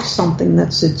is not something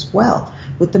that sits well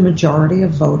with the majority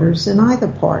of voters in either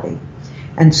party.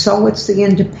 And so it's the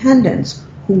independents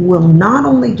who will not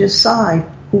only decide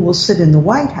who will sit in the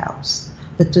White House,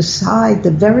 but decide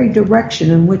the very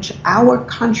direction in which our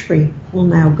country will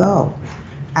now go,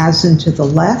 as into the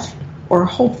left or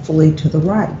hopefully to the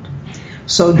right.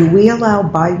 So do we allow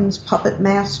Biden's puppet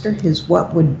master his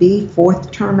what would be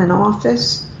 4th term in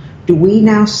office? Do we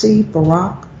now see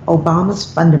Barack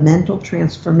Obama's fundamental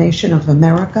transformation of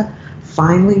America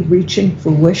finally reaching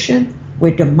fruition,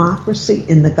 where democracy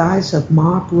in the guise of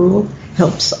mob rule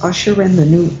helps usher in the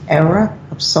new era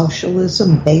of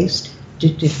socialism-based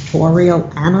dictatorial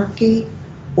anarchy?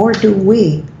 Or do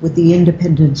we, with the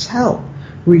independents' help,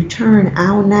 return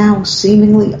our now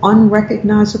seemingly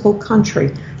unrecognizable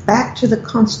country back to the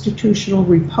constitutional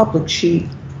republic she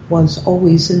was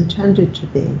always intended to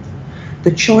be?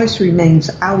 The choice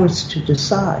remains ours to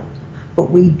decide,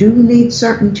 but we do need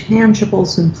certain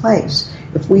tangibles in place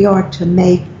if we are to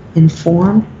make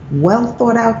informed,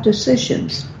 well-thought-out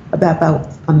decisions about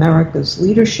America's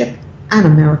leadership and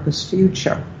America's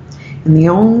future. And the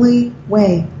only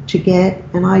way to get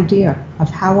an idea of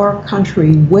how our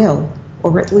country will,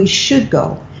 or at least should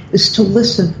go, is to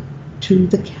listen to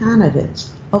the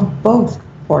candidates of both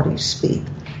parties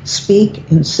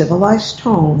speak in civilized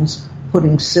tones,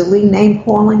 putting silly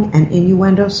name-calling and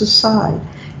innuendos aside,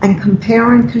 and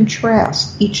compare and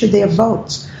contrast each of their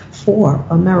votes for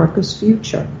America's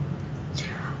future.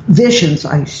 Visions,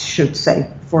 I should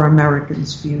say, for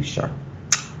Americans' future.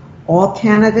 All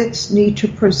candidates need to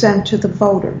present to the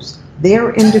voters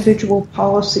their individual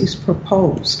policies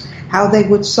proposed, how they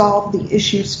would solve the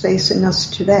issues facing us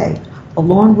today,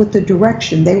 along with the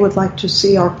direction they would like to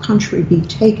see our country be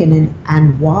taken in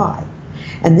and why.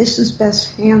 And this is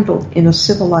best handled in a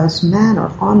civilized manner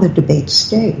on the debate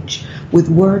stage, with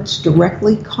words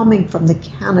directly coming from the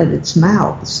candidates'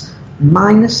 mouths,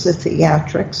 minus the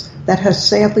theatrics that has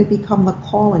sadly become the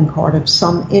calling card of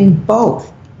some in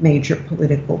both major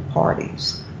political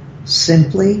parties.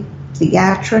 Simply,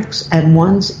 theatrics and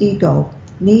one's ego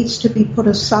needs to be put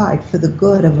aside for the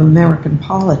good of American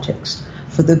politics,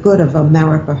 for the good of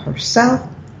America herself,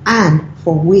 and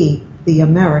for we, the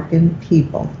American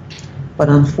people. But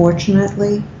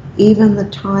unfortunately, even the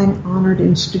time-honored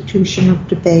institution of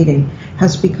debating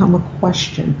has become a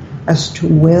question as to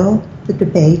will the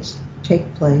debates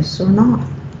take place or not.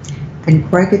 And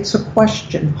Greg, it's a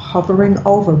question hovering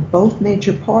over both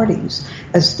major parties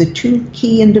as the two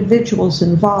key individuals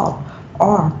involved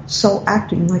are so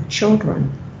acting like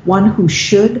children, one who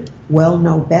should well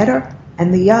know better,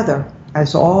 and the other,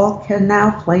 as all can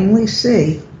now plainly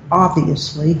see,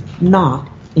 obviously not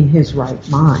in his right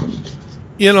mind.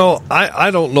 You know,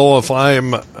 I don't know if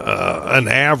I'm an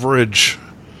average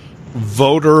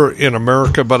voter in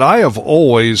America, but I have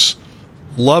always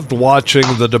loved watching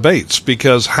the debates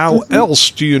because how else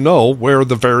do you know where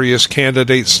the various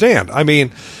candidates stand? I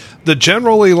mean, the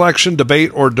general election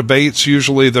debate or debates,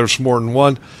 usually there's more than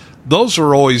one. Those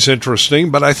are always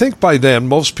interesting, but I think by then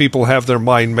most people have their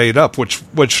mind made up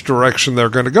which direction they're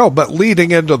going to go. But leading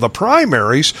into the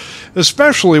primaries,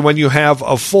 especially when you have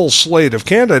a full slate of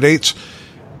candidates,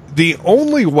 the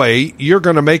only way you're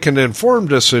going to make an informed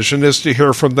decision is to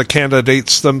hear from the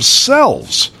candidates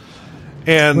themselves.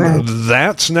 And right.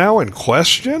 That's now in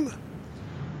question?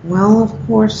 Well, of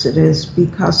course it is,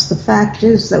 because the fact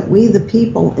is that we, the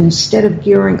people, instead of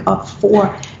gearing up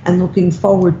for and looking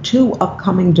forward to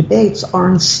upcoming debates, are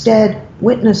instead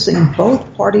witnessing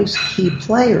both parties' key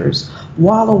players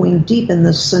wallowing deep in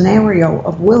the scenario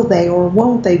of will they or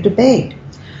won't they debate.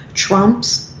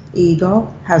 Trump's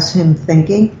ego has him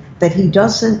thinking that he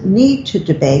doesn't need to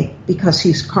debate because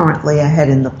he's currently ahead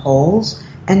in the polls,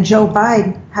 and Joe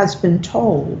Biden has been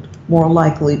told, more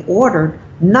likely ordered,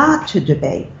 not to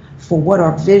debate for what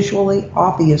are visually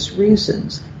obvious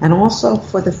reasons, and also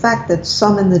for the fact that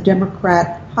some in the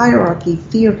Democrat hierarchy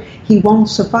fear he won't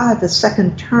survive a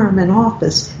second term in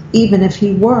office, even if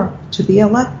he were to be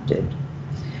elected.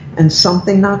 And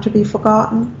something not to be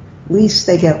forgotten, lest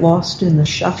they get lost in the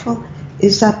shuffle,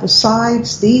 is that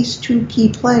besides these two key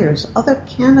players, other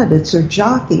candidates are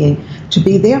jockeying to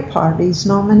be their party's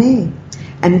nominee.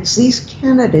 And it's these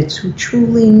candidates who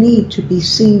truly need to be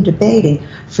seen debating,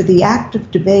 for the act of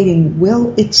debating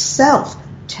will itself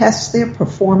test their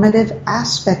performative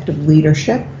aspect of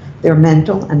leadership, their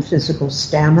mental and physical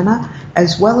stamina,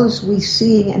 as well as we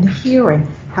seeing and hearing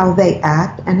how they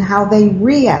act and how they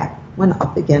react when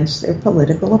up against their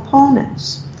political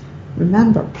opponents.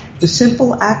 Remember, the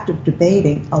simple act of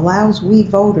debating allows we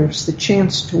voters the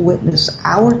chance to witness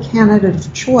our candidate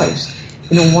of choice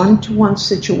in a one-to-one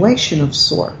situation of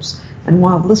sorts. And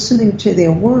while listening to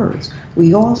their words,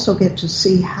 we also get to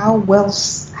see how well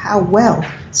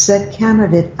said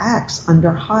candidate acts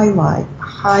under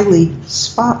highly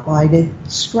spotlighted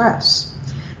stress.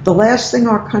 The last thing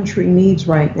our country needs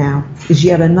right now is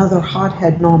yet another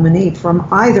hothead nominee from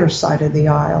either side of the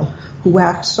aisle who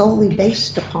acts solely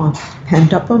based upon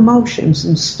pent-up emotions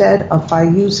instead of by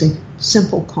using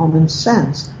simple common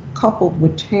sense coupled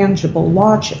with tangible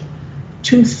logic.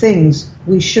 Two things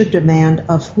we should demand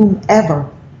of whomever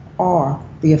are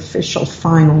the official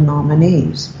final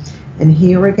nominees. And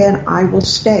here again, I will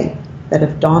state that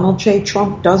if Donald J.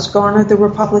 Trump does garner the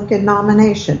Republican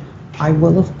nomination, I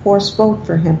will of course vote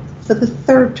for him for the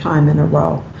third time in a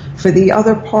row. For the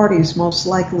other party's most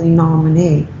likely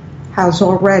nominee has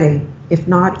already, if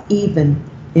not even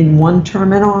in one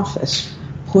term in office,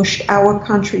 pushed our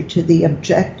country to the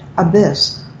abject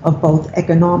abyss of both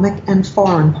economic and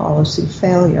foreign policy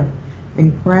failure.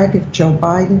 And Greg, if Joe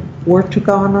Biden were to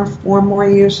garner 4 more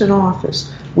years in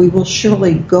office, we will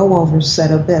surely go over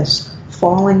said abyss,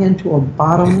 falling into a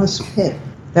bottomless pit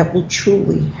that will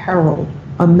truly herald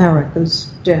America's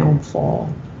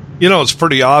downfall. You know, it's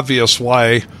pretty obvious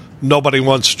why nobody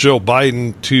wants Joe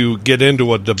Biden to get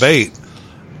into a debate.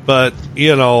 But,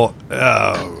 you know,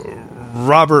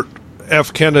 Robert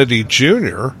F. Kennedy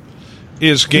Jr.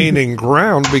 is gaining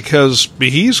ground because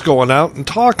he's going out and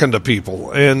talking to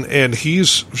people, and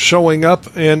he's showing up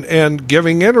and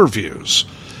giving interviews,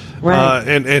 right.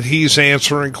 And he's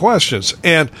answering questions.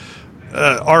 And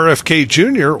RFK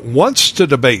Jr. wants to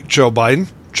debate Joe Biden.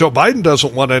 Joe Biden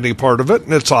doesn't want any part of it,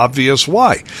 and it's obvious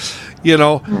why. You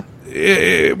know,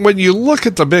 when you look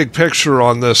at the big picture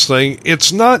on this thing,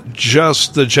 it's not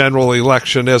just the general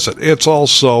election, is it? It's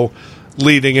also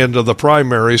leading into the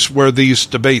primaries where these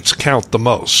debates count the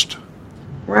most.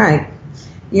 Right.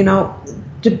 You know,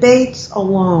 debates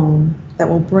alone that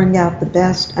will bring out the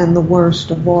best and the worst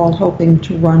of all hoping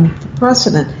to run for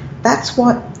president. That's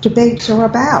what debates are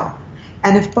about.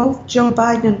 And if both Joe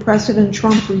Biden and President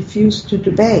Trump refuse to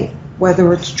debate,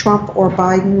 whether it's Trump or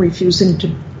Biden refusing to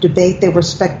debate their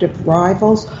respective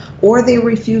rivals, or they're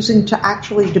refusing to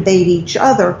actually debate each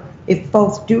other, if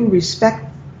both do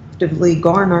respectively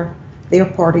garner their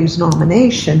party's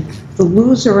nomination, the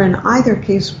loser in either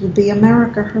case would be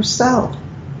America herself.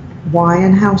 Why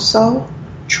and how so?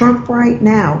 Trump right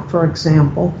now, for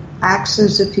example, acts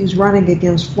as if he's running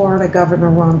against Florida Governor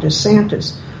Ron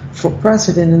DeSantis for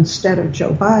president instead of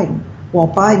Joe Biden, while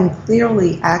Biden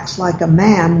clearly acts like a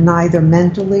man neither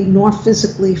mentally nor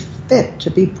physically fit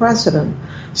to be president,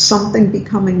 something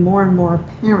becoming more and more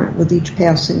apparent with each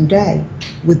passing day,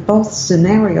 with both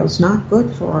scenarios not good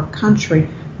for our country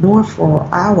nor for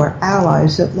our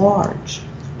allies at large.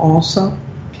 Also,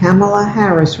 Kamala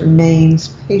Harris remains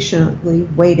patiently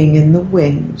waiting in the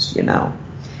wings,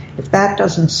 If that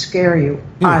doesn't scare you,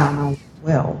 I don't know what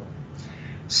will.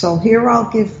 So here I'll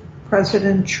give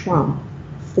President Trump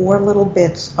 4 little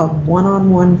bits of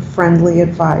one-on-one friendly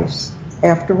advice.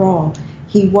 After all,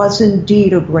 he was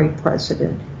indeed a great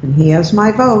president, and he has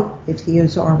my vote if he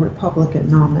is our Republican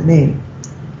nominee.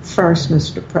 First,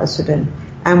 Mr. President,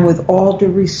 and with all due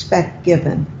respect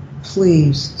given,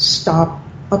 please stop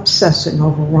obsessing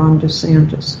over Ron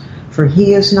DeSantis, for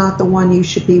he is not the one you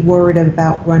should be worried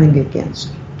about running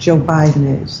against. Joe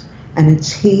Biden is, and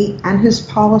it's he and his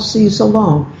policies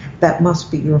alone that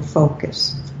must be your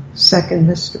focus. Second,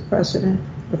 Mr. President,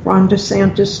 if Ron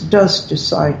DeSantis does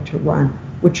decide to run,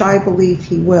 which I believe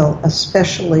he will,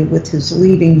 especially with his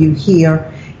leading you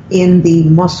here in the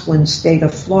must-win state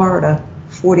of Florida,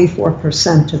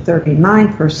 44% to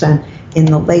 39% in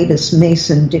the latest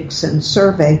Mason-Dixon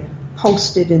survey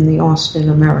posted in the Austin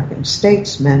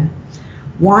American-Statesman,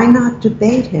 why not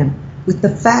debate him with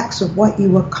the facts of what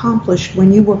you accomplished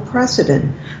when you were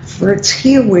president? For it's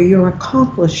here where your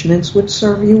accomplishments would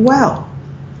serve you well.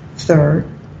 Third,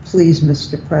 please,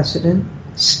 Mr. President,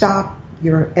 stop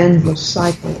your endless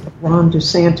cycle of Ron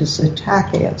DeSantis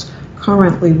attack ads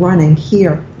currently running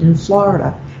here in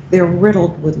Florida. They're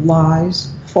riddled with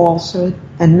lies, falsehood,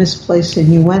 and misplaced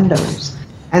innuendos.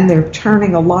 And they're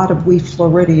turning a lot of we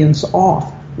Floridians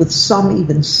off, with some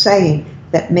even saying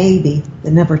that maybe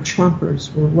the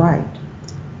never-Trumpers were right.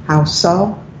 How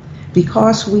so?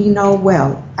 Because we know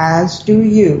well, as do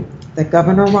you, that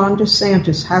Governor Ron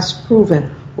DeSantis has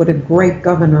proven what a great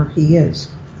governor he is,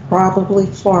 probably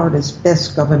Florida's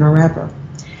best governor ever.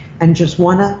 And just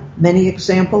one of many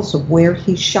examples of where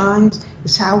he shines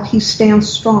is how he stands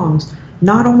strong,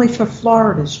 not only for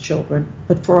Florida's children,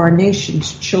 but for our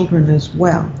nation's children as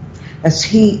well, as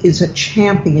he is a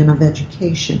champion of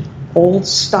education,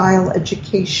 old-style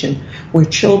education, where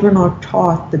children are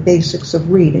taught the basics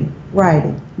of reading,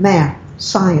 writing, math,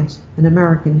 science, and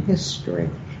American history.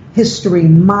 History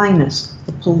minus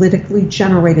the politically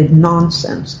generated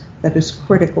nonsense that is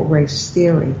critical race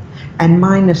theory, and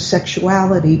minus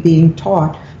sexuality being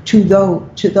taught to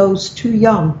those too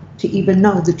young to even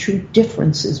know the true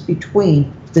differences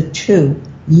between the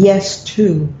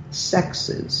two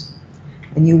sexes.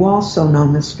 And you also know,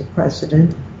 Mr.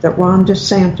 President, that Ron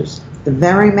DeSantis, the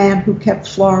very man who kept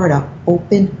Florida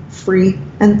open, free,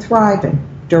 and thriving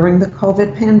during the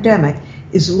COVID pandemic,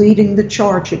 is leading the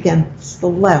charge against the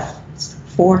left's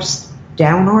forced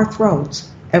down our throats,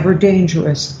 ever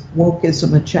dangerous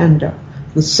wokeism agenda,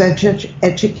 with sex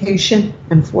education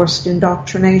and forced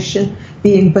indoctrination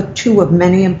being but 2 of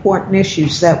many important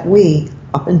issues that we,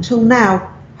 up until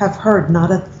now, have heard not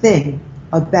a thing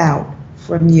about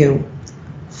from you.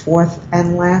 Fourth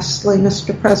and lastly,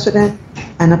 Mr. President,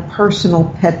 and a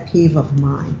personal pet peeve of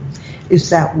mine, is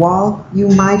that while you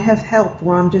might have helped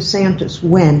Ron DeSantis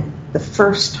win the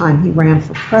first time he ran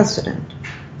for president,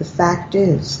 the fact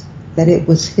is that it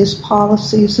was his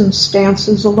policies and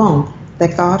stances alone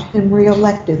that got him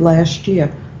reelected last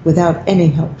year without any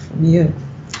help from you.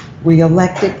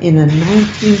 Reelected in a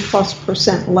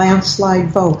 19+% landslide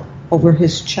vote over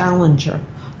his challenger,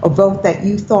 a vote that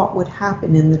you thought would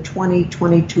happen in the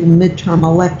 2022 midterm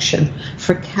election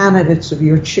for candidates of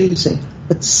your choosing,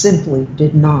 but simply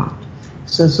did not.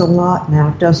 Says a lot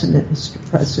now, doesn't it, Mr.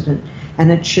 President?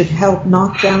 And it should help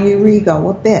knock down your ego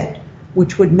a bit,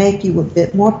 which would make you a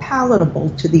bit more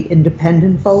palatable to the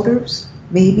independent voters,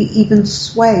 maybe even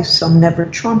sway some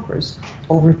never-Trumpers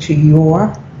over to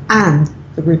your and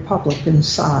the Republican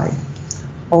side.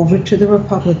 Over to the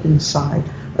Republican side,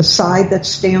 a side that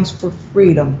stands for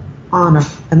freedom, honor,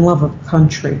 and love of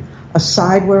country, a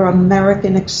side where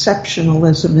American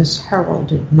exceptionalism is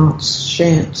heralded, not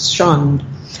shunned,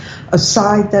 a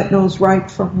side that knows right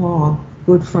from wrong,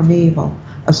 good from evil,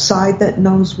 a side that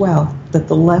knows well that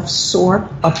the left's sort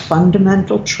of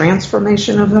fundamental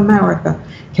transformation of America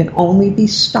can only be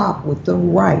stopped with the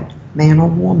right man or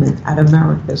woman at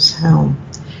America's helm.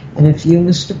 And if you,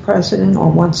 Mr. President, are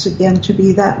once again to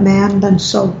be that man, then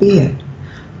so be it.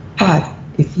 But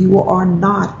If you are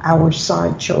not our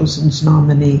side chosen's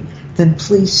nominee, then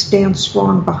please stand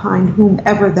strong behind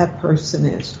whomever that person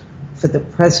is. For the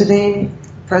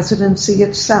presidency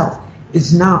itself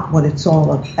is not what it's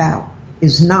all about,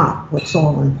 is not what's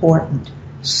all important.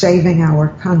 Saving our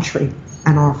country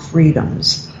and our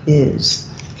freedoms is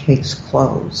case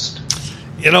closed.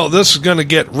 You know, this is going to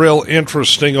get real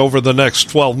interesting over the next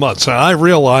 12 months. Now, I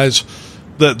realize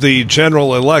that the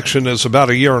general election is about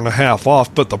a year and a half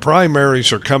off, but the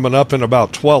primaries are coming up in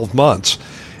about 12 months.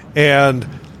 And,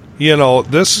 you know,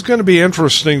 this is going to be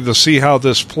interesting to see how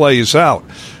this plays out.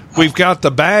 We've got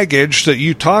the baggage that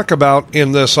you talk about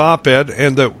in this op-ed,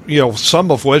 and that, you know, some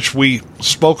of which we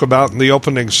spoke about in the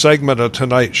opening segment of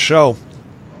tonight's show.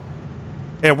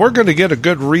 And we're going to get a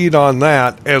good read on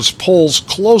that as polls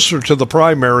closer to the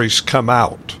primaries come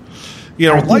out. You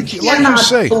know, like you say. I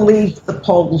cannot believe the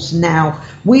polls now.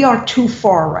 We are too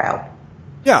far out.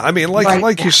 Yeah, I mean,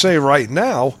 like you say right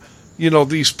now, you know,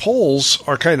 these polls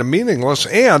are kind of meaningless,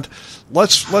 and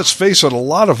let's face it, a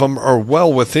lot of them are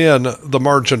well within the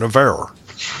margin of error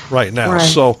right now. Right.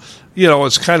 So, you know,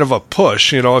 it's kind of a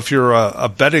push. You know, if you're a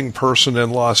betting person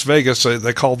in Las Vegas,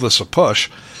 they call this a push.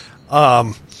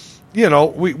 You know,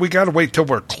 we got to wait till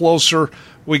we're closer.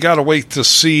 We got to wait to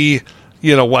see,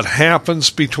 you know, what happens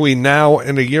between now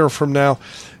and a year from now.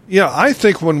 Yeah, I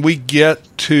think when we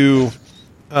get to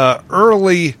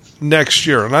early next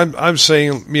year, and I'm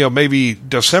saying, you know, maybe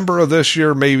December of this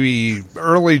year, maybe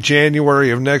early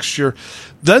January of next year,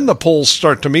 then the polls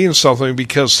start to mean something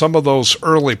because some of those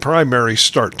early primaries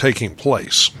start taking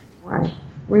place. Right.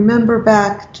 Remember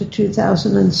back to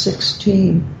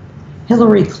 2016,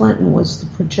 Hillary Clinton was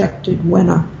the projected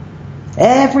winner.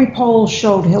 Every poll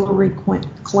showed Hillary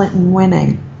Clinton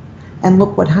winning. And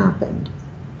look what happened.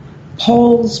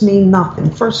 Polls mean nothing.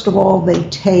 First of all, they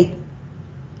take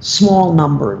small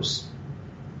numbers.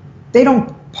 They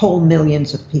don't poll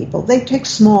millions of people. They take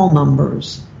small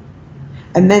numbers.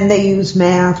 And then they use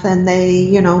math and they,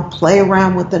 you know, play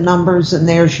around with the numbers, and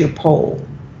there's your poll.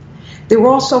 They were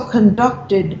also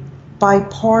conducted by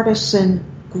partisan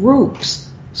groups,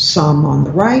 some on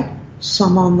the right,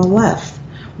 some on the left.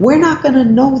 We're not going to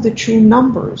know the true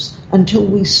numbers until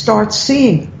we start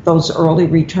seeing those early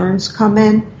returns come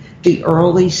in, the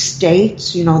early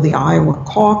states, you know, the Iowa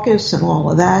caucus and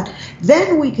all of that.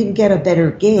 Then we can get a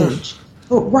better gauge.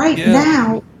 But right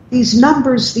now, these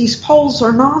numbers, these polls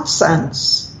are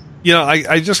nonsense. You know,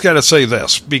 I just got to say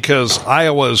this, because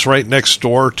Iowa is right next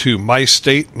door to my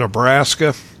state,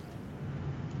 Nebraska.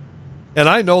 And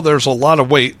I know there's a lot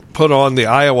of weight put on the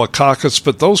Iowa caucus,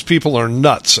 but those people are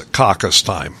nuts at caucus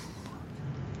time.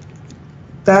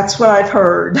 That's what I've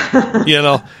heard. You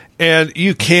know, and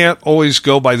you can't always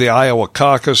go by the Iowa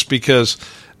caucus because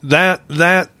that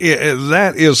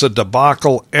is a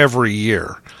debacle every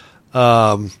year.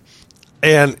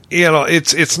 And, you know,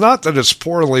 it's not that it's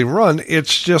poorly run.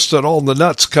 It's just that all the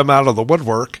nuts come out of the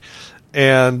woodwork.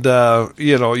 And,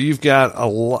 you know, you've got a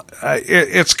lot.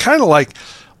 It's kind of like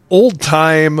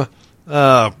old-time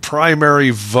primary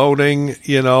voting,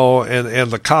 you know,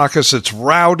 and the caucus. It's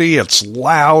rowdy, it's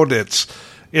loud,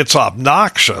 it's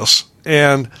obnoxious,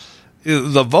 and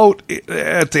the vote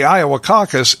at the Iowa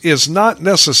caucus is not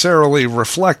necessarily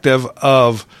reflective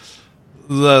of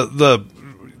the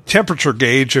temperature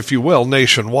gauge, if you will,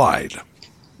 nationwide.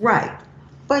 Right.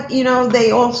 But, you know,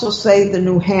 they also say the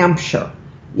New Hampshire,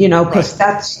 you know, because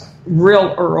that's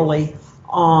real early.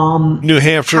 New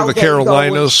Hampshire, the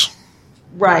Carolinas.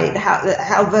 Right.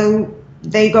 How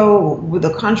they go,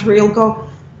 the country will go.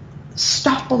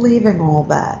 Stop believing all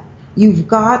that. You've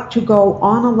got to go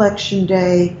on election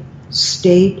day,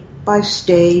 state by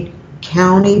state,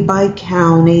 county by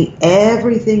county.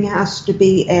 Everything has to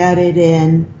be added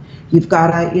in. You've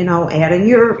got to, you know, add in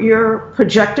your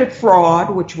projected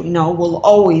fraud, which we know will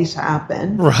always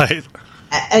happen. Right.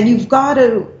 And you've got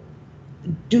to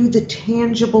do the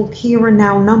tangible here and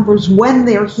now numbers when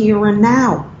they're here and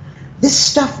now. This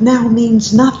stuff now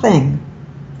means nothing.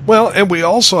 Well, and we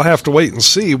also have to wait and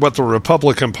see what the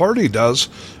Republican Party does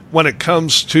when it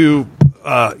comes to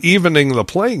evening the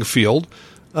playing field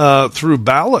through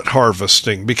ballot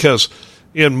harvesting, because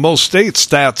in most states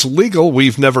that's legal.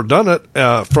 We've never done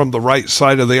it from the right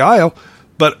side of the aisle,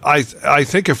 but I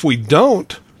think if we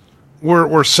don't,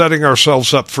 we're setting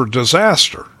ourselves up for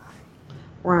disaster.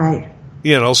 Right.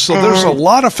 You know, so there's a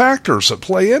lot of factors that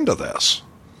play into this.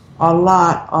 A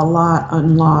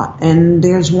lot. And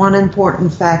there's one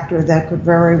important factor that could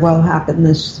very well happen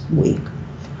this week.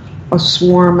 A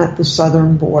swarm at the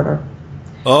southern border.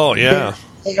 Oh, yeah.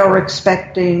 They are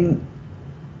expecting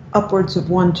upwards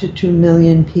of 1 to 2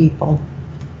 million people.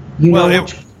 You know,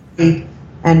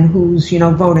 and whose,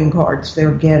 voting cards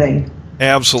they're getting.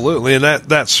 Absolutely, and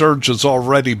that surge is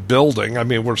already building. I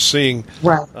mean, we're seeing,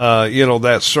 Right.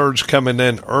 That surge coming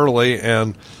in early,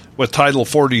 and with Title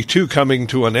 42 coming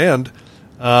to an end,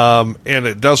 and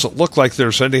it doesn't look like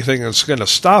there's anything that's going to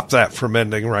stop that from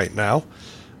ending right now.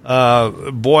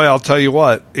 Boy, I'll tell you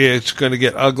what, it's going to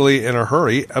get ugly in a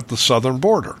hurry at the southern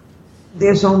border.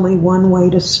 There's only one way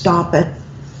to stop it,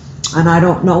 and I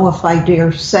don't know if I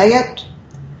dare say it.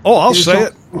 Oh, I'll say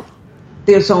it.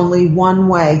 There's only one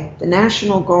way. The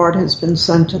National Guard has been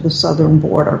sent to the southern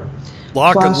border.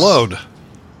 Lock and load.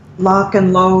 Lock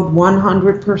and load,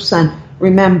 100%.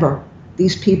 Remember,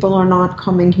 these people are not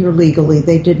coming here legally.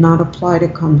 They did not apply to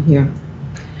come here.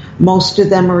 Most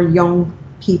of them are young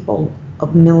people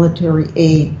of military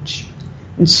age.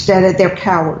 They're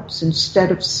cowards.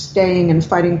 Instead of staying and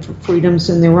fighting for freedoms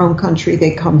in their own country,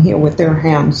 they come here with their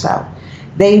hands out.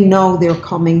 They know they're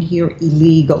coming here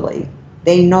illegally.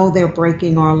 They know they're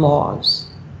breaking our laws.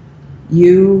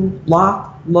 You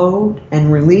lock, load,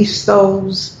 and release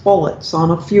those bullets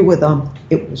on a few of them,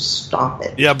 it will stop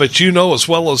it. Yeah, but you know as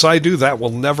well as I do that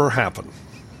will never happen.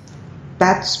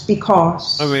 That's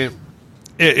because... I mean,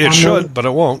 it should, but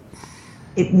it won't.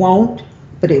 It won't,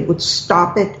 but it would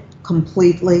stop it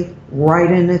completely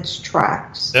right in its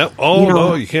tracks. Yep. Oh,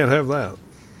 no, you can't have that.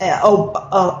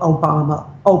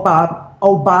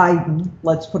 Biden,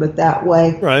 let's put it that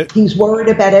way. Right. He's worried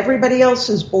about everybody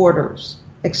else's borders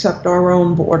except our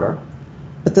own border.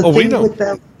 But the thing with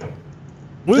them,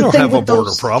 we don't have a border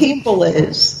problem. People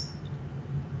is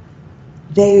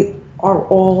they are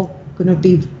all going to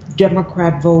be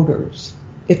Democrat voters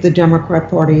if the Democrat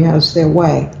Party has their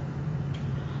way.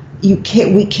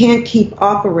 We can't keep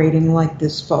operating like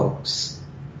this, folks.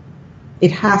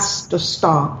 It has to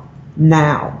stop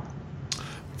now.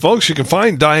 Folks, you can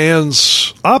find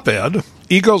Diane's op-ed,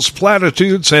 Egos,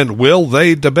 Platitudes, and Will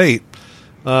They Debate?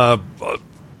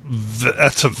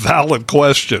 That's a valid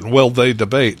question. Will they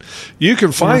debate? You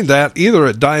can find that either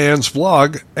at Diane's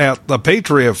blog at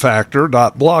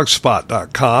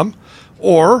thepatriotfactor.blogspot.com,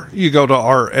 or you go to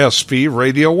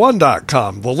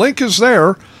rspradio1.com. The link is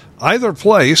there. Either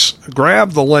place,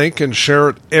 grab the link and share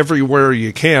it everywhere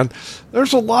you can.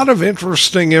 There's a lot of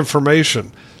interesting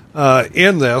information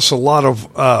in this, a lot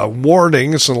of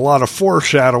warnings and a lot of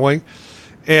foreshadowing.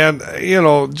 And,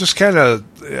 just kind of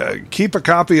keep a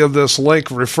copy of this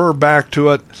link, refer back to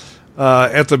it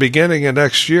at the beginning of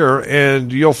next year,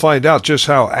 and you'll find out just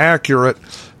how accurate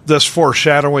this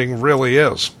foreshadowing really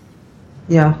is.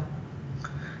 Yeah.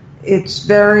 It's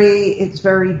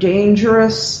very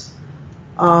dangerous.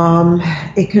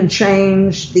 It can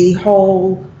change the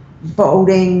whole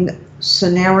voting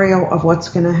scenario of what's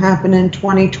going to happen in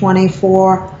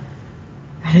 2024,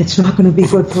 and it's not going to be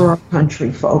good for our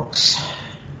country, folks.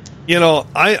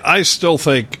 I still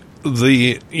think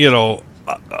the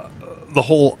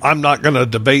whole I'm not going to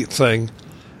debate thing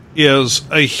is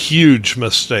a huge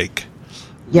mistake.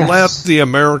 Yes. Let the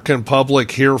American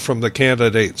public hear from the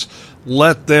candidates.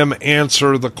 Let them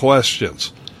answer the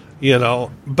questions.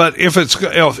 But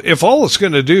if all it's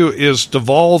going to do is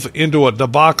devolve into a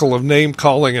debacle of name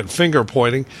calling and finger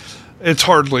pointing, it's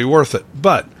hardly worth it.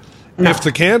 But if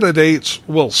the candidates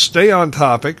will stay on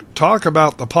topic, talk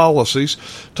about the policies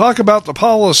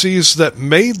that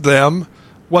made them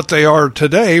what they are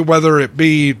today, whether it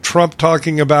be Trump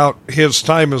talking about his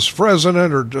time as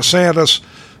president or DeSantis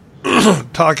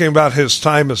talking about his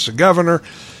time as the governor,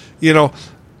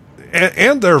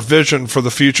 and their vision for the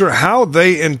future, how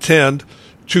they intend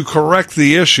to correct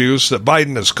the issues that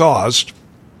Biden has caused.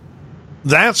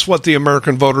 That's what the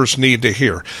American voters need to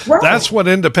hear. Right. That's what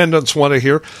independents want to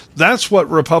hear. That's what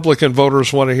Republican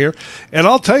voters want to hear. And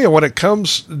I'll tell you, when it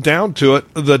comes down to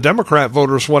it, the Democrat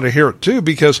voters want to hear it too,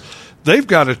 because they've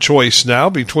got a choice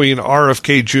now between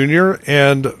RFK Jr.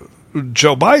 and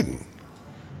Joe Biden.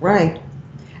 Right.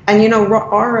 And,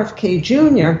 RFK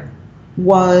Jr.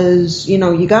 was,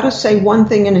 you got to say one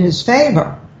thing in his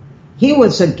favor. He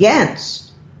was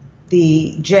against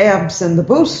the jabs and the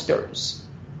boosters.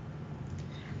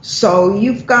 So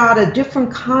you've got a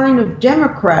different kind of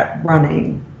Democrat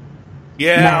running.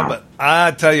 Yeah, now. But I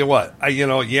tell you what,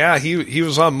 he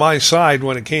was on my side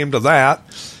when it came to that,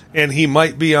 and he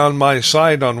might be on my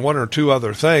side on one or two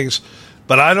other things,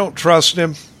 but I don't trust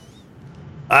him.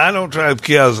 I don't trust,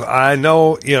 because I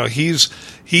know, he's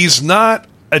not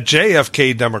a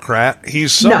JFK Democrat.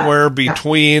 He's somewhere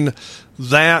between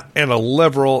that and a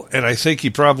liberal, and I think he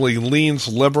probably leans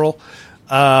liberal.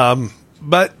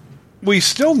 But we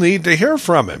still need to hear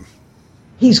from him.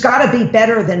 He's got to be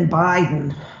better than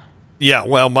Biden. Yeah,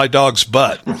 well, my dog's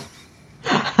butt.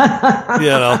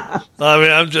 I'm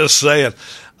just saying.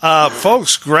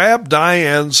 Folks, grab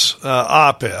Diane's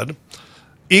op-ed,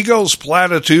 Egos,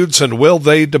 Platitudes, and Will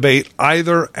They Debate,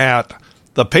 either at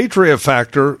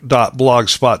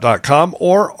thepatriotfactor.blogspot.com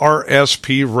or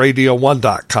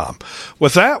rspradio1.com.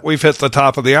 With that, we've hit the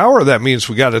top of the hour. That means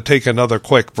we got to take another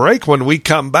quick break. When we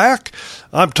come back,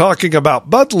 I'm talking about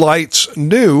Bud Light's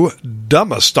new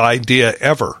dumbest idea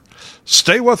ever.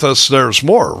 Stay with us. There's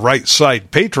more Right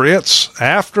Side Patriots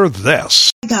after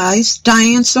this. Hi guys,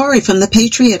 Diane Sori from The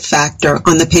Patriot Factor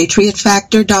on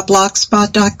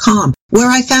thepatriotfactor.blogspot.com, where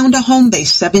I found a home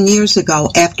base 7 years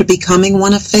ago after becoming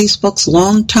one of Facebook's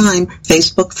longtime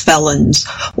Facebook felons,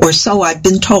 or so I've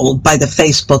been told by the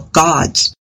Facebook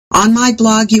gods. On my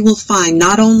blog, you will find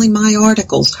not only my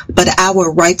articles, but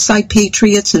our Right Side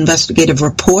Patriots investigative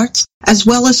reports, as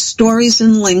well as stories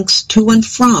and links to and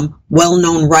from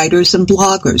well-known writers and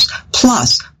bloggers,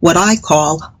 plus what I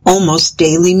call almost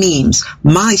daily memes,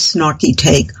 my snarky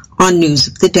take on news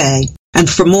of the day. And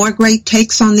for more great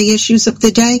takes on the issues of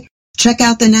the day, check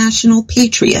out The National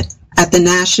Patriot at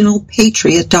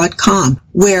thenationalpatriot.com,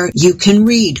 where you can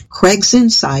read Craig's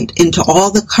insight into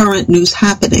all the current news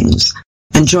happenings.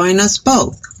 And join us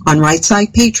both on Right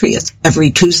Side Patriots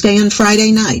every Tuesday and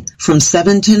Friday night from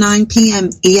 7 to 9 p.m.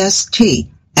 EST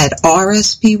at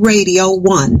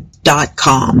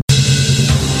rspradio1.com.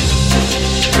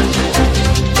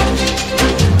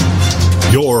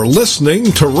 You're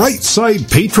listening to Right Side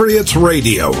Patriots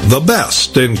Radio, the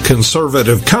best in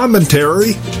conservative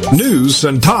commentary, news,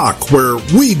 and talk, where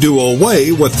we do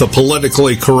away with the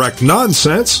politically correct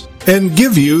nonsense and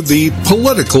give you the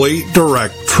politically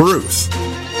direct truth.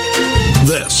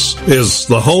 This is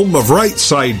the home of Right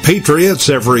Side Patriots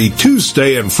every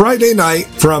Tuesday and Friday night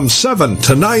from 7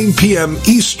 to 9 p.m.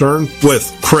 Eastern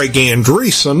with Craig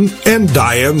Andresen and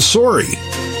Diane Sori.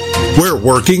 We're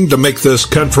working to make this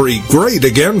country great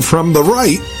again from the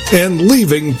right and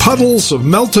leaving puddles of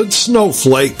melted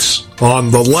snowflakes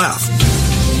on the left.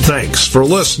 Thanks for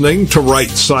listening to Right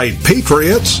Side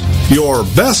Patriots, your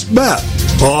best bet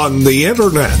on the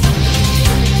Internet.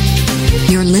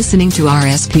 You're listening to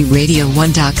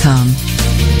rspradio1.com.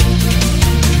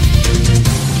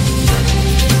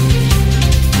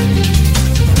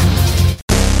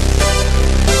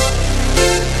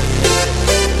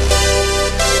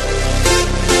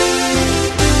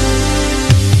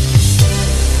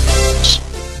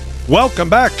 Welcome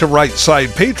back to Right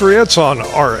Side Patriots on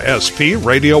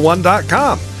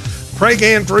rspradio1.com. Craig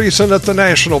Andresen at the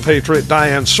National Patriot,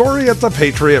 Diane Sori at the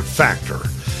Patriot Factor.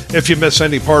 If you miss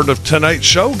any part of tonight's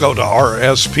show, go to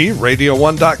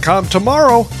rspradio1.com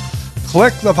tomorrow.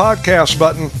 Click the podcast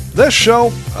button. This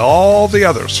show, all the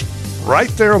others,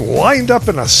 right there lined up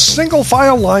in a single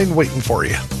file line waiting for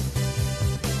you.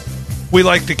 We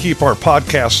like to keep our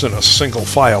podcasts in a single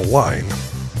file line.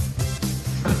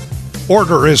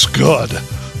 Order is good.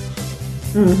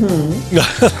 Mm-hmm.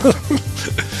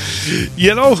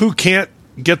 You know who can't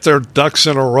get their ducks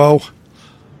in a row?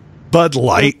 Bud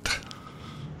Light.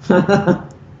 No,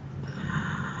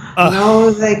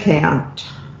 they can't.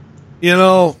 You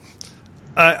know,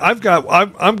 I'm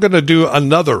going to do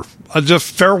another,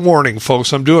 just fair warning,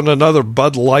 folks, I'm doing another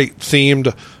Bud Light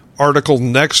themed article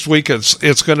next week.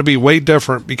 It's going to be way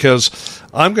different because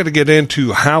I'm going to get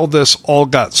into how this all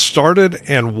got started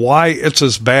and why it's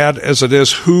as bad as it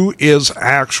is, who is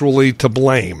actually to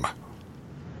blame.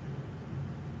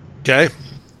 Okay?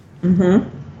 Mm-hmm.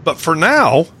 But for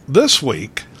now, this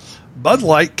week, Bud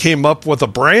Light came up with a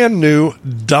brand new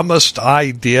dumbest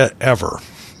idea ever.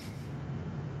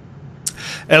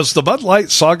 As the Bud Light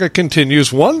saga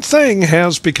continues, one thing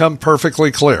has become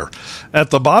perfectly clear. At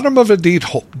the bottom of a deep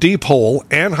hole,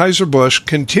 Anheuser-Busch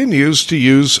continues to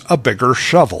use a bigger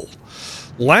shovel.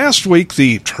 Last week,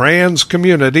 the trans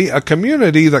community, a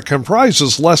community that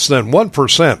comprises less than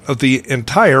 1% of the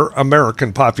entire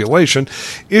American population,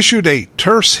 issued a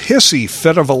terse, hissy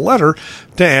fit of a letter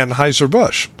to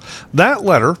Anheuser-Busch. That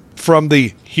letter, from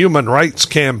the Human Rights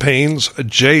Campaign's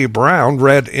Jay Brown,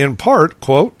 read in part,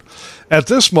 quote, "At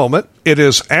this moment, it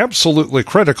is absolutely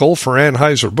critical for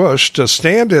Anheuser-Busch to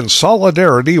stand in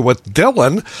solidarity with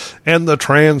Dylan and the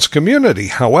trans community.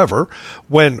 However,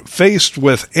 when faced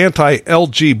with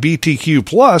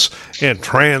anti-LGBTQ+ and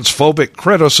transphobic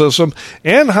criticism,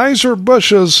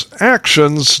 Anheuser-Busch's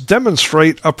actions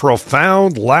demonstrate a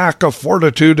profound lack of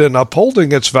fortitude in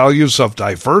upholding its values of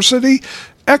diversity,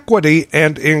 equity,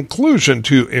 and inclusion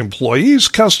to employees,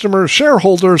 customers,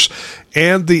 shareholders,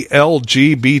 and the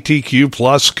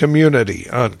LGBTQ+ community,"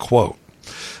 unquote.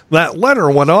 That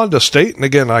letter went on to state, and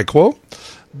again I quote,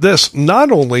 This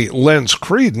not only lends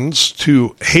credence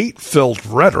to hate-filled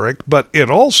rhetoric, but it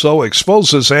also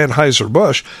exposes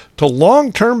Anheuser-Busch to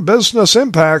long-term business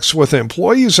impacts, with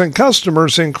employees and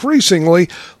customers increasingly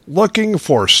looking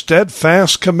for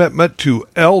steadfast commitment to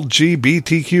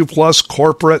LGBTQ plus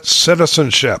corporate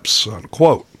citizenships,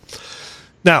 unquote.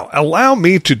 Now, allow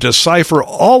me to decipher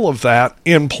all of that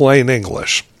in plain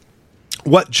English.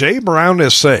 What Jay Brown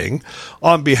is saying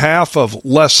on behalf of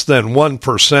less than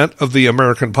 1% of the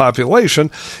American population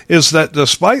is that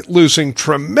despite losing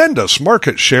tremendous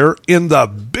market share in the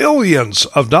billions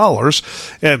of dollars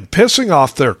and pissing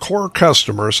off their core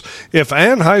customers, if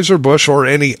Anheuser-Busch or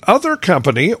any other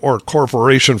company or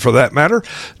corporation for that matter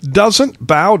doesn't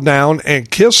bow down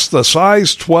and kiss the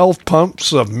size 12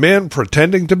 pumps of men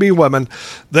pretending to be women,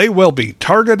 they will be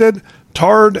targeted,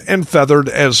 tarred, and feathered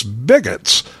as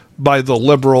bigots by the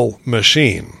liberal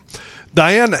machine.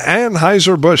 Diane,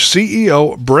 Anheuser-Busch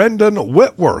CEO Brendan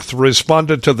Whitworth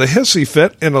responded to the hissy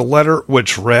fit in a letter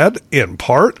which read, in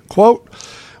part, quote,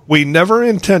 "We never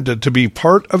intended to be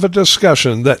part of a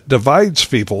discussion that divides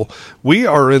people. We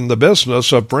are in the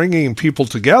business of bringing people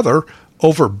together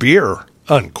over beer,"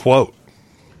 unquote.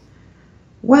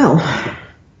 Well,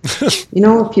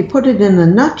 if you put it in a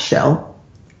nutshell,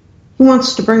 he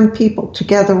wants to bring people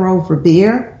together over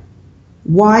beer.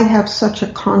 Why have such a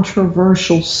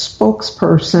controversial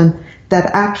spokesperson that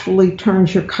actually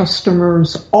turns your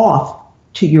customers off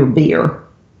to your beer?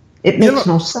 It makes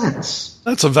no sense.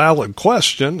 That's a valid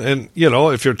question. And,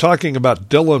 if you're talking about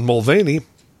Dylan Mulvaney,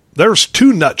 there's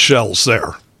two nutshells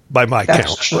there, by my count.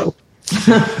 That's true.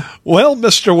 Well,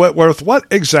 Mr. Whitworth, what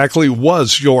exactly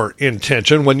was your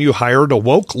intention when you hired a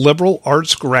woke liberal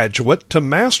arts graduate to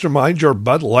mastermind your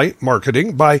Bud Light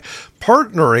marketing by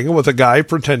partnering with a guy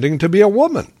pretending to be a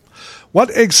woman? What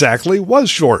exactly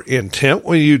was your intent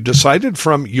when you decided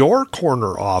from your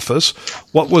corner office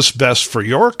what was best for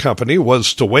your company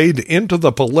was to wade into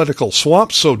the political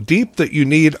swamp so deep that you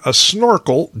need a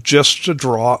snorkel just to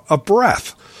draw a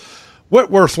breath?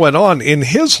 Whitworth went on in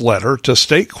his letter to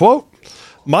state, quote,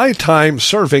 "My time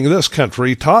serving this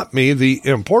country taught me the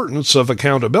importance of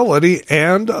accountability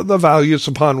and the values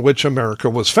upon which America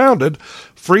was founded: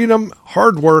 freedom,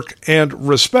 hard work, and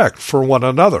respect for one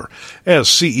another. As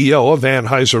CEO of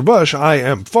Anheuser-Busch, I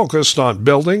am focused on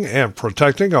building and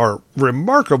protecting our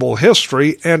remarkable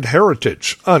history and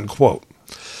heritage," unquote.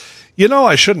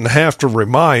 I shouldn't have to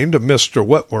remind Mr.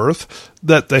 Whitworth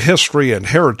that the history and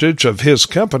heritage of his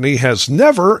company has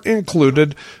never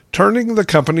included turning the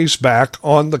company's back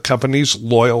on the company's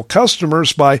loyal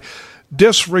customers by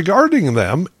disregarding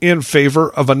them in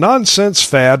favor of a nonsense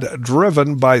fad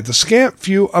driven by the scant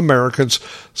few Americans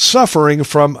suffering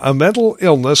from a mental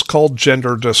illness called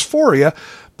gender dysphoria,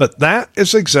 but that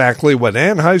is exactly what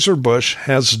Anheuser-Busch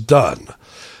has done.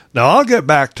 Now, I'll get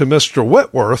back to Mr.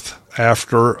 Whitworth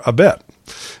after a bit.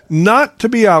 Not to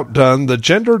be outdone, the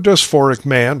gender dysphoric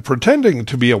man pretending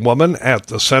to be a woman at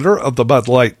the center of the Bud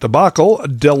Light debacle,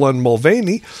 Dylan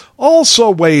Mulvaney, also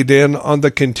weighed in on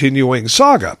the continuing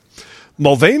saga.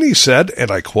 Mulvaney said,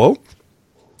 and I quote,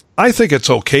 "I think it's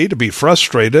okay to be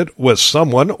frustrated with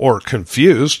someone or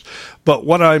confused, but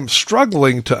what I'm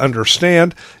struggling to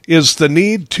understand is the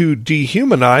need to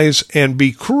dehumanize and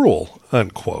be cruel,"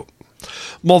 unquote.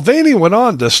 Mulvaney went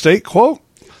on to state, quote,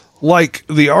 "Like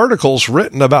the articles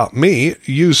written about me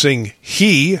using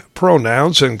he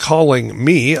pronouns and calling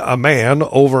me a man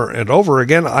over and over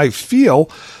again, I feel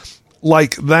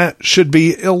like that should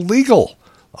be illegal.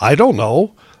 I don't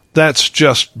know. That's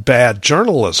just bad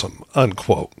journalism,"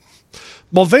 unquote.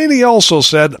 Mulvaney also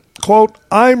said, quote,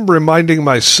 "I'm reminding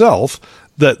myself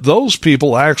that those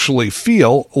people actually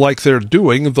feel like they're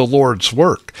doing the Lord's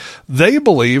work. They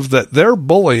believe that their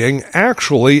bullying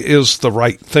actually is the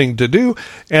right thing to do,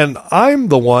 and I'm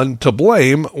the one to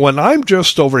blame when I'm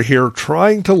just over here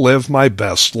trying to live my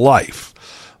best life.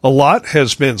 A lot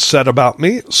has been said about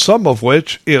me, some of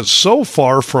which is so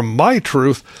far from my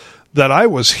truth that I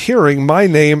was hearing my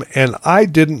name and I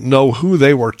didn't know who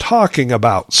they were talking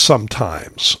about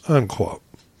sometimes," unquote.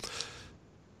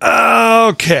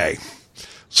 Okay.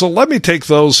 So let me take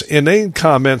those inane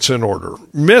comments in order.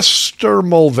 Mr.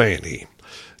 Mulvaney,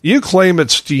 you claim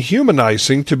it's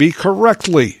dehumanizing to be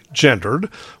correctly gendered,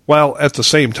 while at the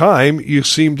same time you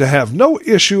seem to have no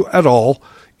issue at all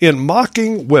in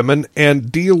mocking women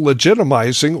and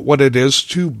delegitimizing what it is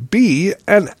to be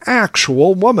an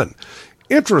actual woman.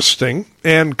 Interesting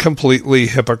and completely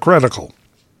hypocritical.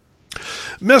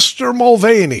 Mr.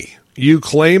 Mulvaney, you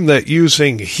claim that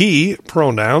using he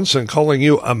pronouns and calling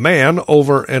you a man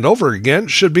over and over again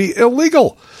should be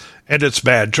illegal, and it's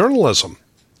bad journalism.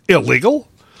 Illegal?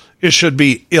 It should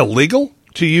be illegal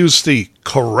to use the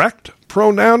correct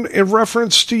pronoun in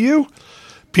reference to you?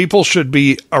 People should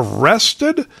be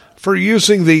arrested for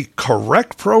using the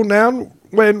correct pronoun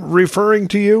when referring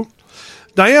to you?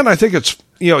 Diane, I think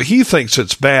he thinks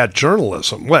it's bad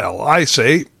journalism. Well, I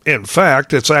say, in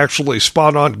fact, it's actually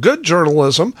spot-on good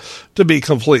journalism, to be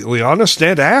completely honest,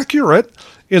 and accurate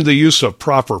in the use of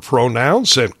proper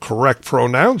pronouns and correct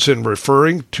pronouns in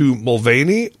referring to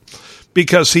Mulvaney,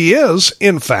 because he is,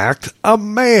 in fact, a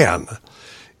man.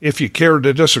 If you care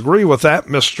to disagree with that,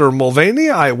 Mr. Mulvaney,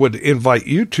 I would invite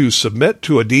you to submit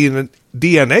to a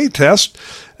DNA test,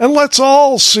 and let's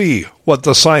all see what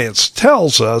the science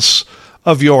tells us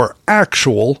of your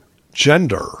actual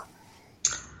gender.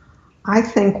 I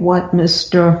think what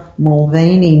Mr.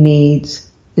 Mulvaney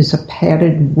needs is a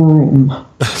padded room.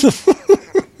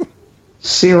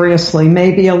 Seriously,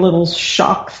 maybe a little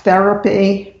shock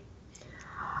therapy.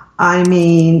 I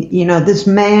mean, this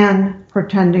man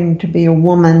pretending to be a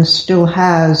woman still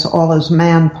has all his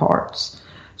man parts,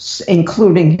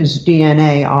 including his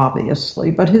DNA,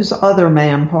 obviously, but his other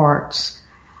man parts.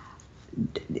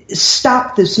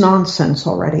 Stop this nonsense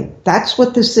already. That's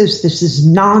what this is. This is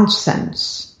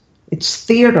nonsense. It's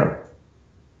theater.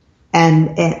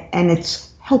 And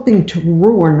it's helping to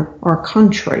ruin our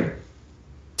country.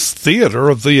 Theater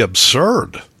of the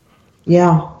absurd.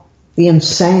 Yeah, the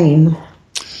insane.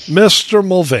 Mr.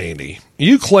 Mulvaney,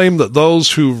 you claim that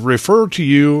those who refer to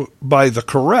you by the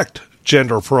correct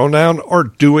gender pronoun are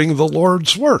doing the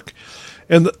Lord's work,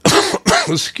 and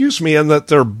and that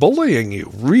they're bullying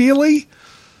you. Really?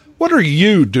 What are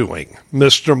you doing,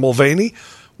 Mr. Mulvaney,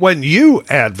 when you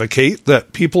advocate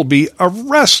that people be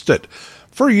arrested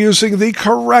for using the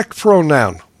correct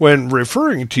pronoun when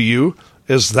referring to you?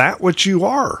 Is that what you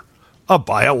are? A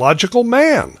biological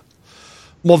man?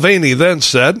 Mulvaney then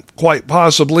said, quite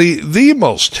possibly the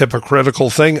most hypocritical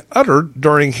thing uttered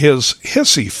during his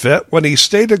hissy fit when he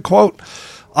stated, quote,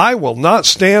 "I will not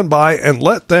stand by and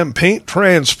let them paint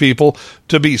trans people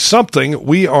to be something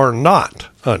we are not,"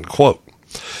 unquote.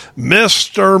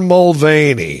 Mr.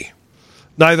 Mulvaney,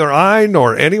 neither I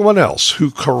nor anyone else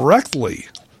who correctly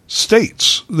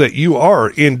states that you are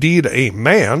indeed a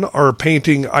man are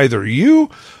painting either you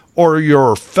or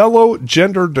your fellow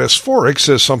gender dysphorics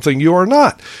as something you are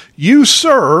not. You,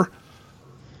 sir,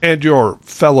 and your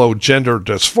fellow gender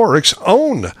dysphorics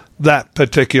own that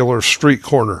particular street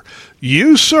corner.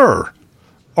 You, sir,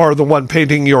 are the one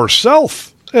painting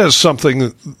yourself as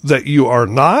something that you are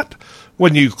not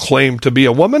when you claim to be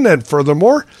a woman. And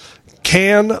furthermore,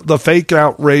 can the fake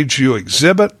outrage you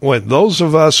exhibit when those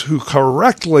of us who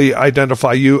correctly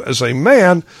identify you as a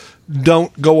man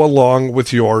don't go along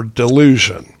with your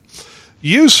delusion?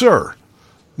 You, sir,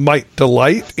 might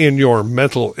delight in your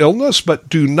mental illness, but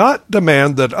do not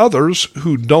demand that others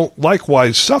who don't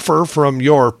likewise suffer from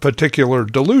your particular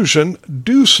delusion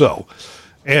do so,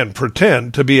 and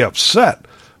pretend to be upset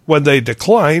when they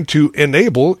decline to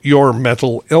enable your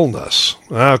mental illness.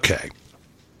 Okay.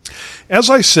 As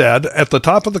I said at the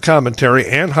top of the commentary,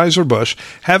 Anheuser-Busch,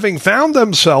 having found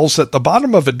themselves at the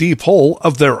bottom of a deep hole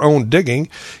of their own digging,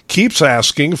 keeps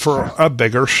asking for a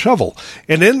bigger shovel.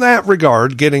 And in that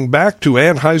regard, getting back to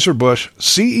Anheuser-Busch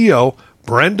CEO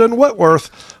Brendan Whitworth,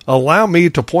 allow me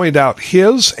to point out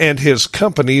his and his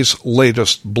company's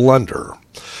latest blunder.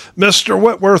 Mr.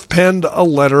 Whitworth penned a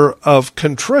letter of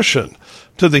contrition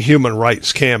to the Human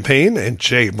Rights Campaign and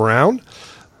Jay Brown.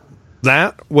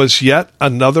 That was yet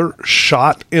another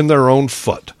shot in their own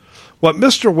foot. What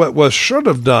Mr. Whitworth should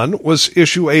have done was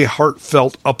issue a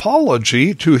heartfelt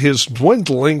apology to his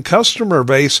dwindling customer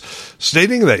base,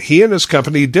 stating that he and his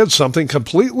company did something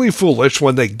completely foolish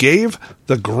when they gave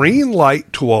the green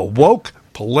light to a woke,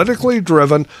 politically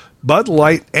driven Bud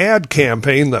Light ad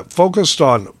campaign that focused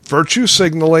on virtue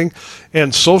signaling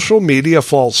and social media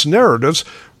false narratives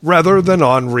rather than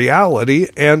on reality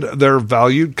and their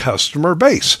valued customer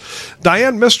base.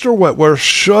 Diane, Mr. Whitworth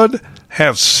should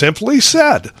have simply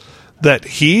said that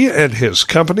he and his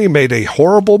company made a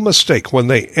horrible mistake when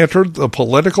they entered the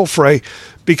political fray,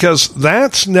 because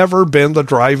that's never been the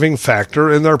driving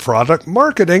factor in their product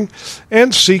marketing,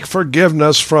 and seek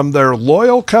forgiveness from their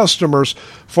loyal customers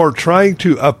for trying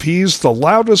to appease the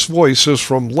loudest voices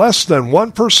from less than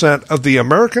 1% of the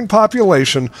American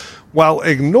population while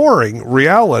ignoring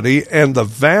reality and the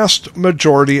vast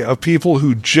majority of people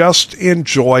who just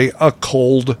enjoy a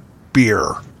cold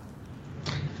beer.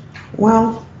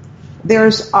 Well,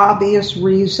 there's obvious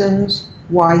reasons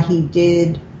why he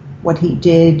did what he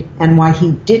did and why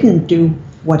he didn't do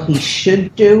what he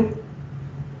should do.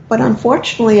 But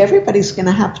unfortunately, everybody's going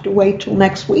to have to wait till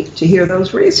next week to hear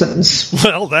those reasons.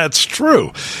 Well, that's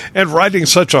true. And writing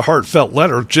such a heartfelt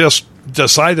letter just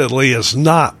decidedly is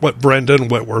not what Brendan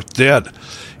Whitworth did.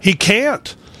 He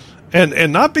can't.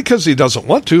 And not because he doesn't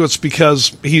want to, it's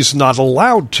because he's not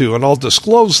allowed to, and I'll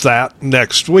disclose that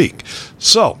next week.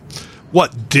 So,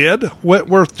 what did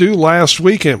Whitworth do last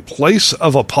week in place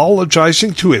of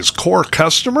apologizing to his core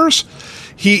customers?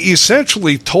 He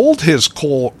essentially told his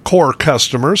core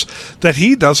customers that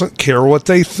he doesn't care what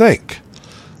they think.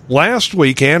 Last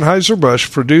week,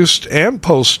 Anheuser-Busch produced and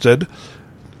posted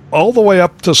all the way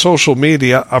up to social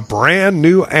media a brand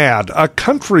new ad, a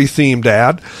country-themed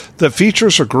ad that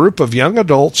features a group of young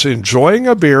adults enjoying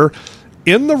a beer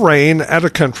in the rain at a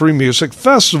country music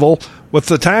festival with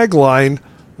the tagline,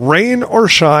 "Rain or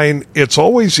shine, it's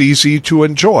always easy to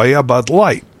enjoy a Bud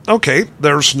Light." Okay,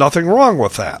 there's nothing wrong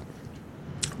with that.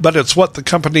 But it's what the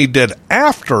company did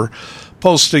after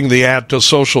posting the ad to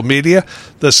social media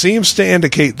that seems to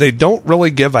indicate they don't really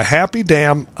give a happy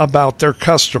damn about their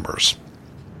customers.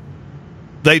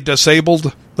 They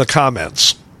disabled the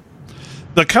comments.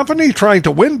 The company trying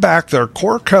to win back their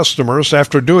core customers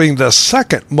after doing the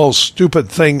second most stupid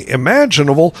thing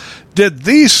imaginable did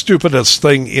the stupidest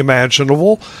thing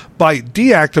imaginable by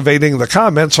deactivating the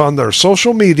comments on their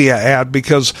social media ad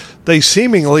because they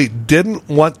seemingly didn't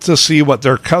want to see what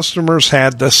their customers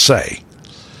had to say.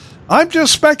 I'm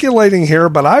just speculating here,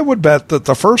 but I would bet that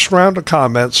the first round of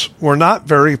comments were not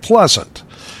very pleasant.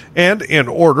 And in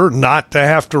order not to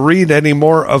have to read any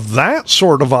more of that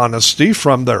sort of honesty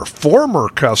from their former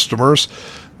customers,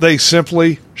 they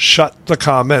simply shut the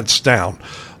comments down.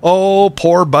 Oh,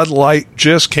 poor Bud Light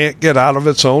just can't get out of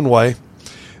its own way.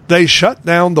 They shut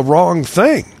down the wrong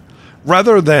thing.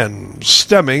 Rather than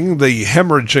stemming the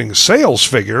hemorrhaging sales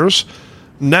figures,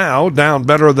 now down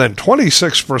better than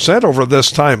 26% over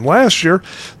this time last year,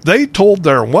 they told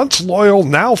their once loyal,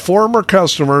 now former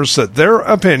customers that their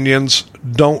opinions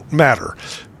don't matter.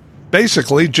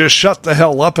 Basically, just shut the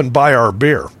hell up and buy our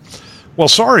beer. Well,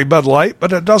 sorry, Bud Light,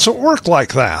 but it doesn't work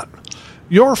like that.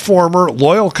 Your former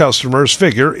loyal customers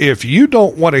figure if you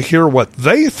don't want to hear what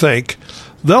they think,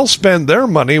 they'll spend their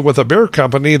money with a beer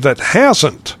company that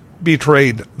hasn't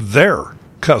betrayed their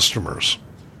customers.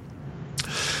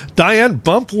 Diane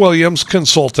Bump Williams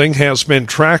Consulting has been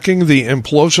tracking the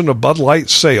implosion of Bud Light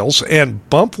sales, and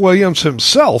Bump Williams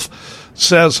himself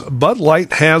says Bud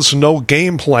Light has no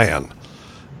game plan.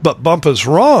 But Bump is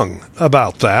wrong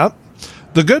about that.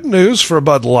 The good news for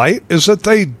Bud Light is that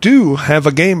they do have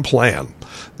a game plan.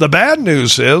 The bad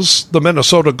news is the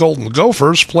Minnesota Golden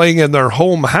Gophers, playing in their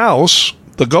home house,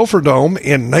 the Gopher Dome,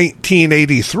 in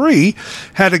 1983,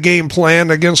 had a game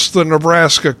plan against the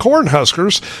Nebraska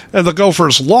Cornhuskers, and the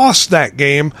Gophers lost that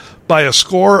game by a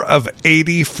score of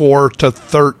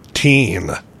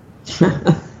 84-13.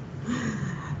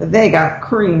 They got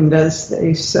creamed, as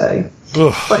they say.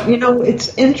 Ugh. But,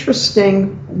 it's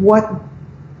interesting what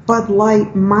Bud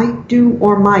Light might do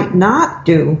or might not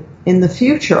do in the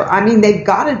future. I mean, they've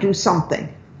got to do something.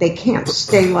 They can't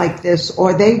stay like this,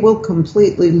 or they will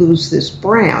completely lose this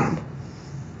brand.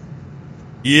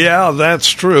 Yeah,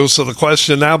 that's true. So the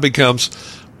question now becomes,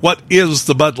 what is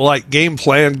the Bud Light game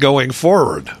plan going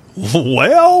forward?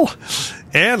 Well,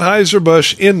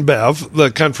 Anheuser-Busch InBev, the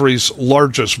country's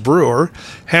largest brewer,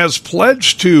 has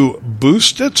pledged to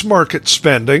boost its market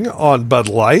spending on Bud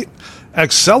Light,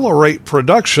 accelerate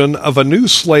production of a new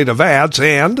slate of ads,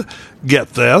 and, get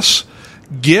this,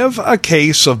 give a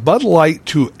case of Bud Light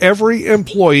to every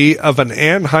employee of an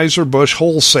Anheuser-Busch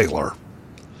wholesaler.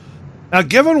 Now,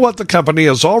 given what the company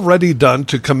has already done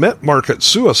to commit market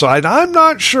suicide, I'm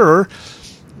not sure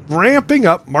ramping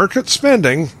up market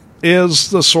spending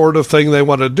is the sort of thing they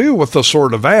want to do with the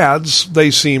sort of ads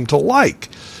they seem to like.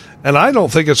 And I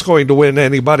don't think it's going to win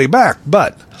anybody back.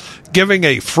 But giving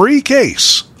a free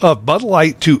case of Bud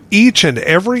Light to each and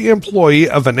every employee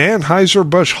of an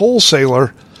Anheuser-Busch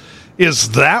wholesaler,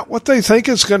 is that what they think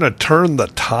is going to turn the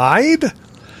tide?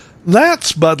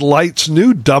 That's Bud Light's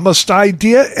new dumbest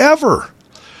idea ever.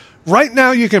 Right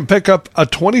now you can pick up a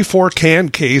 24-can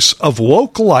case of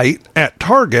Woke Light at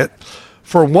Target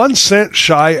for 1 cent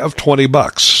shy of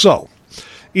 $20. So,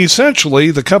 essentially,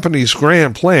 the company's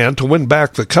grand plan to win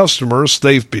back the customers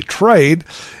they've betrayed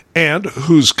and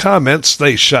whose comments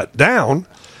they shut down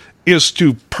is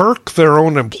to perk their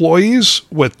own employees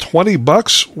with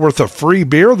 $20 worth of free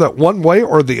beer that one way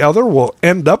or the other will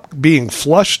end up being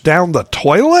flushed down the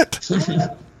toilet?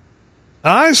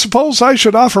 I suppose I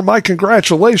should offer my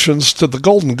congratulations to the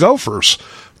Golden Gophers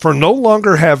for no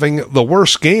longer having the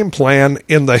worst game plan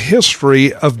in the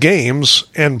history of games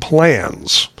and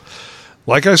plans.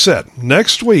 Like I said,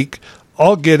 next week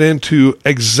I'll get into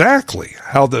exactly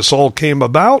how this all came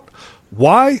about,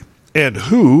 why, and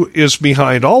who is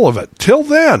behind all of it. Till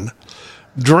then,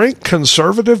 Drink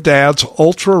Conservative Dad's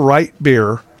ultra-right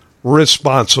beer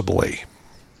responsibly.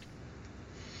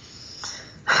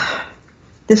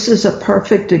 This is a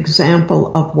perfect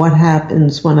example of what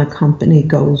happens when a company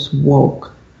goes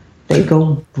woke. They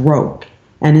go broke,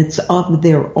 and it's of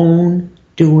their own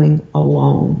doing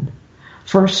alone.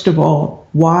 First of all,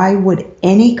 why would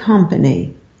any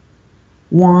company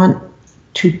want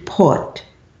to put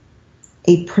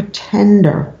a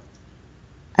pretender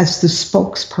as the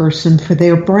spokesperson for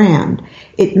their brand?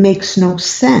 It makes no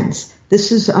sense.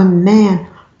 This is a man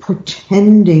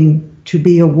pretending to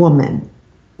be a woman.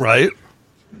 Right.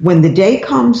 When the day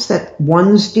comes that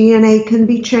one's DNA can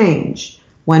be changed,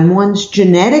 when one's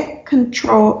genetic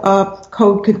control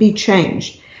code could be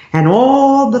changed, and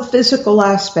all the physical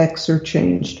aspects are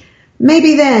changed,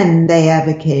 maybe then they have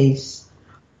a case,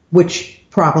 which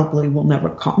probably will never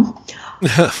come.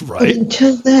 Right. But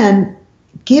until then,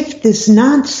 give this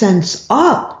nonsense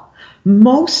up.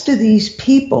 Most of these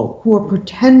people who are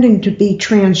pretending to be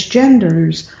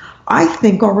transgenders, I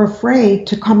think, are afraid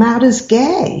to come out as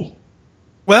gay.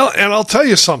 Well, and I'll tell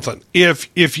you something.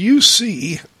 If you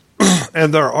see,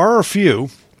 and there are a few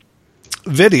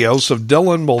videos of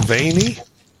Dylan Mulvaney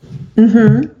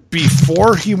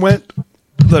before he went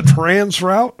the trans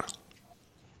route,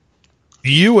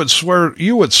 you would swear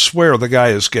the guy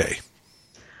is gay.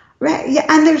 Right, yeah,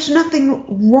 and there's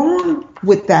nothing wrong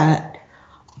with that.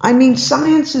 I mean,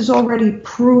 science has already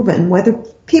proven, whether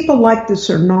people like this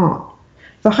or not,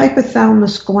 the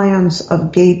hypothalamus glands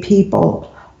of gay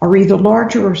people are either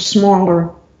larger or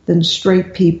smaller than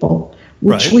straight people,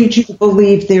 which leads you to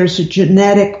believe there's a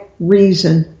genetic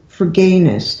reason for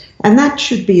gayness. And that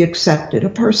should be accepted. A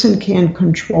person can't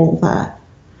control that.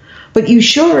 But you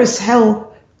sure as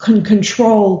hell can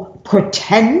control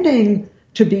pretending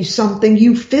to be something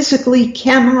you physically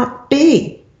cannot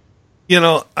be. You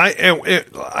know,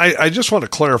 I just want to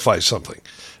clarify something.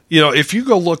 You know, if you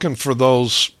go looking for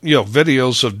those,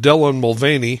 videos of Dylan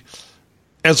Mulvaney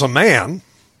as a man,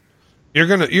 you're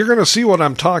gonna see what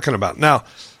I'm talking about. Now,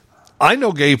 I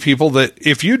know gay people that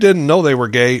if you didn't know they were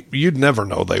gay, you'd never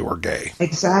know they were gay.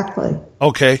 Exactly.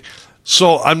 Okay.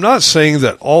 So I'm not saying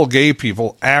that all gay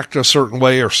people act a certain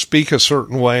way or speak a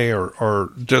certain way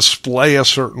or display a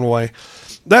certain way.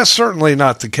 That's certainly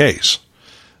not the case.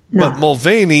 No. But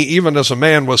Mulvaney, even as a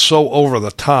man, was so over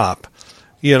the top.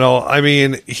 I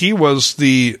mean, he was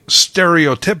the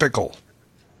stereotypical,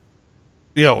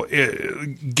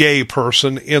 gay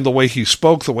person in the way he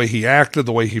spoke, the way he acted,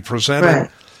 the way he presented. Right.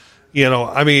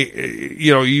 I mean,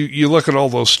 you look at all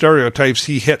those stereotypes,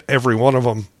 he hit every one of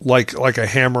them like a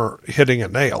hammer hitting a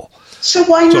nail. So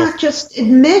why not just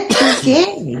admit you're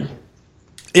gay?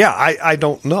 Yeah, I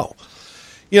don't know.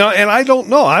 And I don't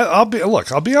know. I'll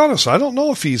be honest. I don't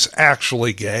know if he's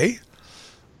actually gay.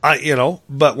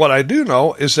 But what I do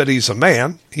know is that he's a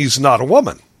man. He's not a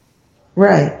woman.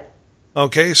 Right.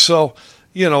 Okay. So,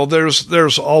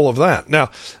 there's all of that.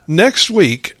 Now, next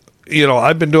week,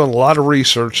 I've been doing a lot of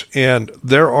research, and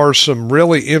there are some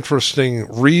really interesting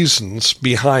reasons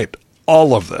behind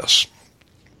all of this.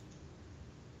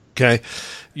 Okay.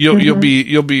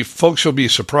 You'll be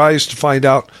surprised to find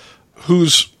out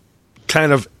who's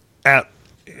kind of at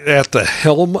the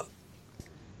helm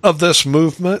of this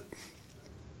movement.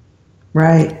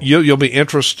 Right. You'll be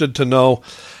interested to know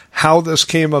how this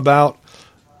came about,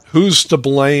 who's to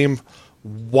blame,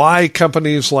 why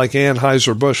companies like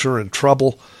Anheuser-Busch are in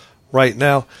trouble right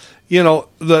now.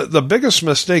 The biggest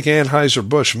mistake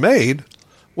Anheuser-Busch made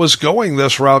was going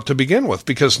this route to begin with,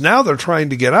 because now they're trying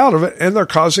to get out of it and they're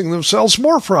causing themselves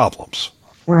more problems.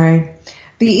 Right.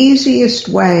 The easiest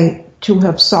way to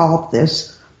have solved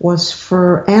this was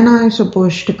for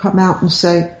Anheuser-Busch to come out and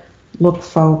say, look,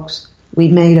 folks, we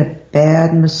made a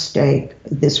bad mistake.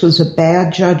 This was a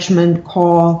bad judgment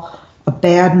call, a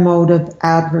bad mode of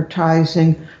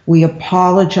advertising. We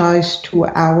apologize to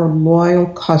our loyal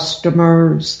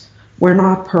customers. We're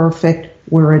not perfect.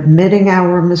 We're admitting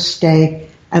our mistake,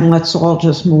 and let's all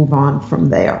just move on from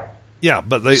there. Yeah,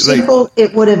 but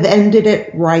it would have ended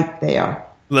it right there.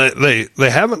 They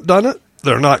haven't done it.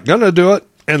 They're not going to do it,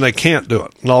 and they can't do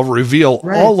it. And I'll reveal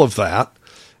all of that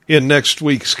in next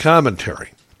week's commentary.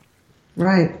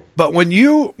 Right. But when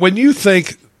you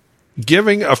think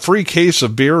giving a free case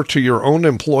of beer to your own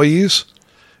employees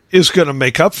is going to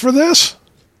make up for this,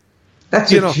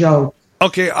 that's a joke.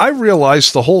 Okay, I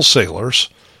realize the wholesalers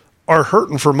are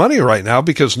hurting for money right now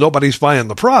because nobody's buying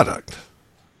the product.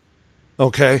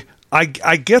 Okay, I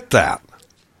get that.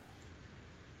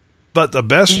 But the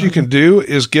best you can do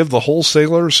is give the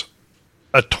wholesalers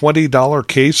a $20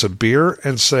 case of beer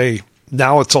and say,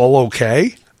 now it's all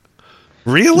okay?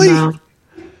 Really? No.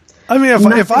 I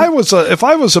mean, if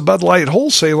I was a Bud Light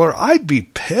wholesaler, I'd be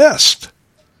pissed.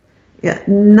 Yeah,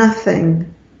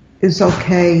 nothing is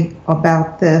okay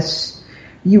about this.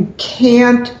 You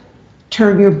can't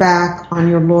turn your back on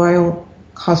your loyal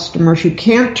customers. You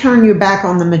can't turn your back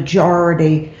on the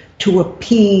majority to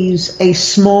appease a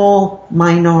small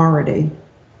minority.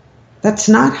 That's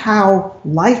not how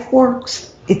life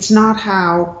works. It's not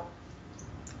how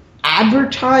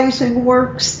advertising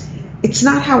works. It's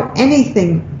not how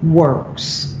anything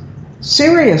works.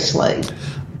 Seriously.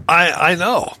 I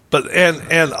know, but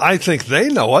and I think they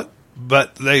know it,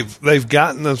 but they've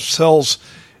gotten themselves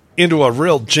into a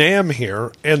real jam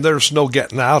here, and there's no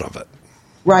getting out of it.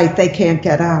 Right, they can't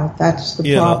get out. That's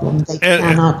the problem. They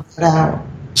cannot get out.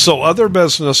 So other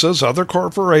businesses, other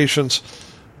corporations,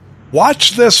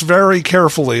 watch this very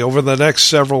carefully over the next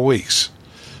several weeks.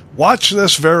 Watch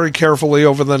this very carefully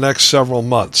over the next several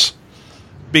months.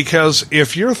 Because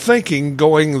if you're thinking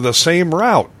going the same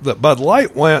route that Bud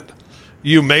Light went,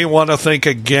 you may want to think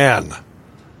again.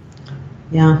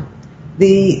 Yeah.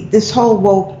 This whole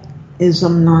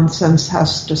wokeism nonsense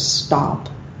has to stop.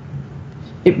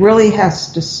 It really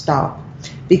has to stop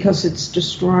because it's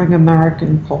destroying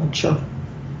American culture.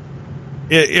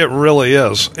 It really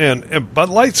is. And Bud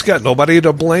Light's got nobody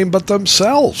to blame but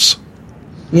themselves.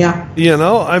 Yeah. You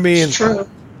know, I mean, it's true.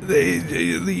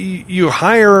 You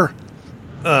hire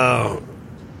a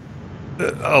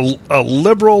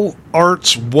liberal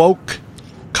arts woke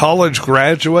college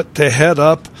graduate to head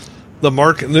up the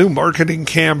new marketing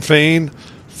campaign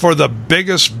for the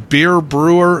biggest beer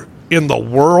brewer in the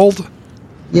world.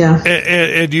 Yeah.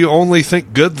 And you only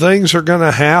think good things are going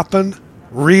to happen?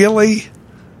 Really?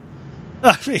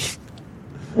 I mean,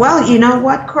 well, you know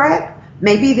what, Craig?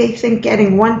 Maybe they think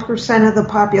getting 1% of the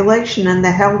population and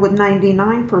the hell with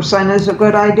 99% is a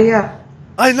good idea.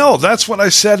 I know. That's what I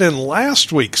said in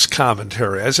last week's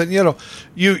commentary. I said, you know,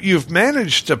 you've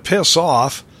managed to piss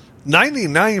off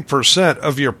 99%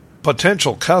 of your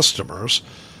potential customers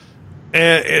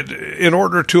in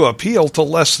order to appeal to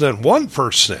less than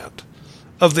 1%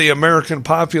 of the American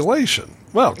population.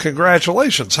 Well,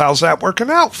 congratulations. How's that working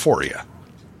out for you?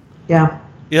 Yeah.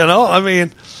 You know, I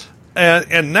mean,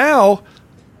 and now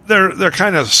they're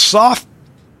kind of soft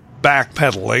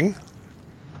backpedaling,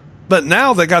 but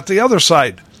now they got the other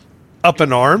side up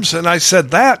in arms. And I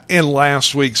said that in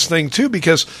last week's thing too,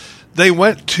 because they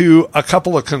went to a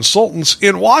couple of consultants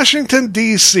in Washington,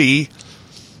 D.C.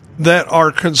 that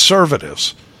are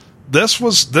conservatives. This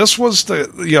was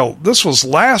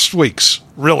last week's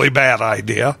really bad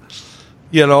idea.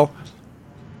 You know,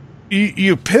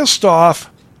 you pissed off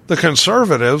the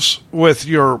conservatives with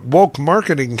your woke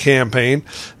marketing campaign.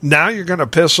 Now you're going to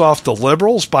piss off the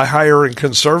liberals by hiring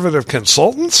conservative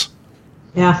consultants?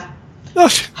 Yeah.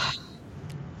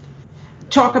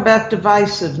 Talk about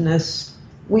divisiveness.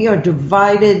 We are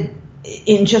divided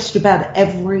in just about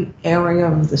every area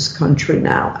of this country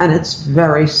now, and it's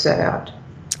very sad.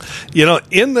 You know,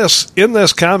 in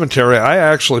this commentary, I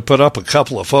actually put up a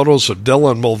couple of photos of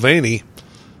Dylan Mulvaney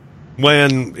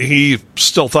when he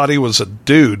still thought he was a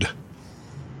dude.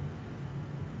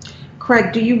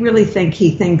 Craig, do you really think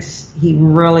he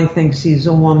really thinks he's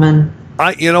a woman?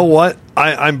 You know what?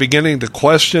 I'm beginning to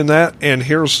question that, and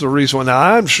here's the reason. Now,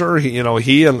 I'm sure he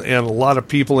and a lot of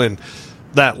people in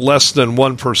that less than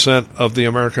 1% of the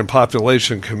American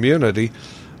population community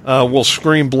will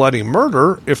scream bloody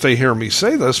murder if they hear me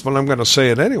say this, but I'm going to say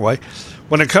it anyway.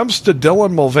 When it comes to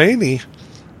Dylan Mulvaney,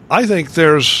 I think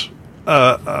there's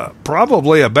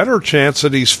probably a better chance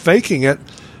that he's faking it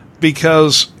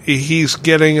because he's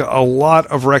getting a lot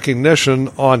of recognition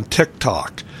on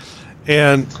TikTok.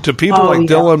 And to people like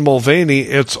Dylan Mulvaney,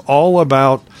 it's all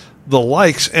about the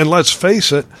likes. And let's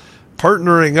face it,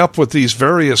 partnering up with these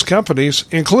various companies,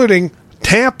 including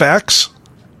Tampax.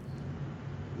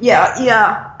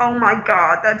 Yeah. Oh, my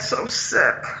God. That's so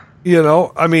sick. You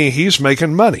know, I mean, he's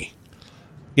making money.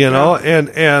 You know,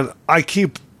 and I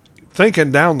keep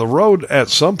thinking down the road at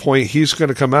some point he's going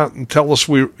to come out and tell us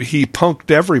he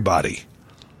punked everybody.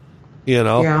 You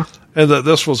know, and that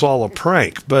this was all a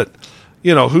prank. But,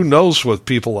 you know, who knows with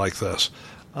people like this?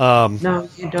 No,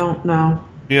 you don't know.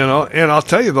 You know, and I'll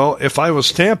tell you, though, if I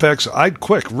was Tampax, I'd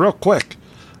real quick,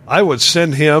 I would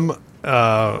send him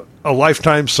a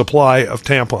lifetime supply of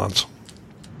tampons.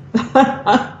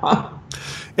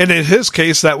 And in his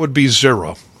case, that would be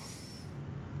 0.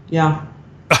 Yeah.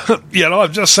 You know,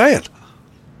 I'm just saying.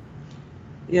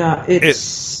 Yeah,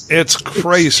 it's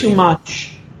crazy. It's too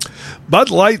much. Bud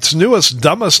Light's newest,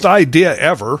 dumbest idea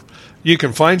ever. You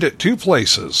can find it 2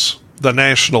 places.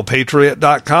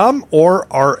 thenationalpatriot.com or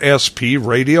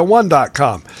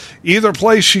rspradio1.com. Either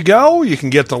place you go, you can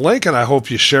get the link, and I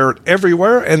hope you share it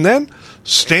everywhere. And then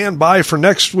stand by for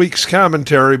next week's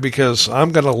commentary, because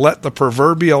I'm going to let the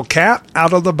proverbial cat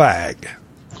out of the bag.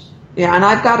 Yeah, and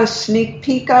I've got a sneak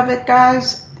peek of it,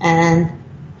 guys, and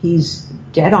he's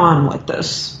dead on with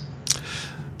this.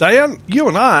 Diane, you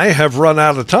and I have run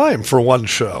out of time for one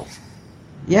show.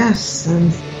 Yes,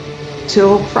 and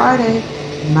till Friday.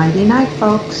 Nighty-night,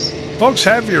 folks. Folks,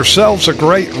 have yourselves a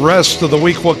great rest of the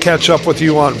week. We'll catch up with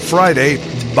you on Friday.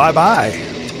 Bye-bye.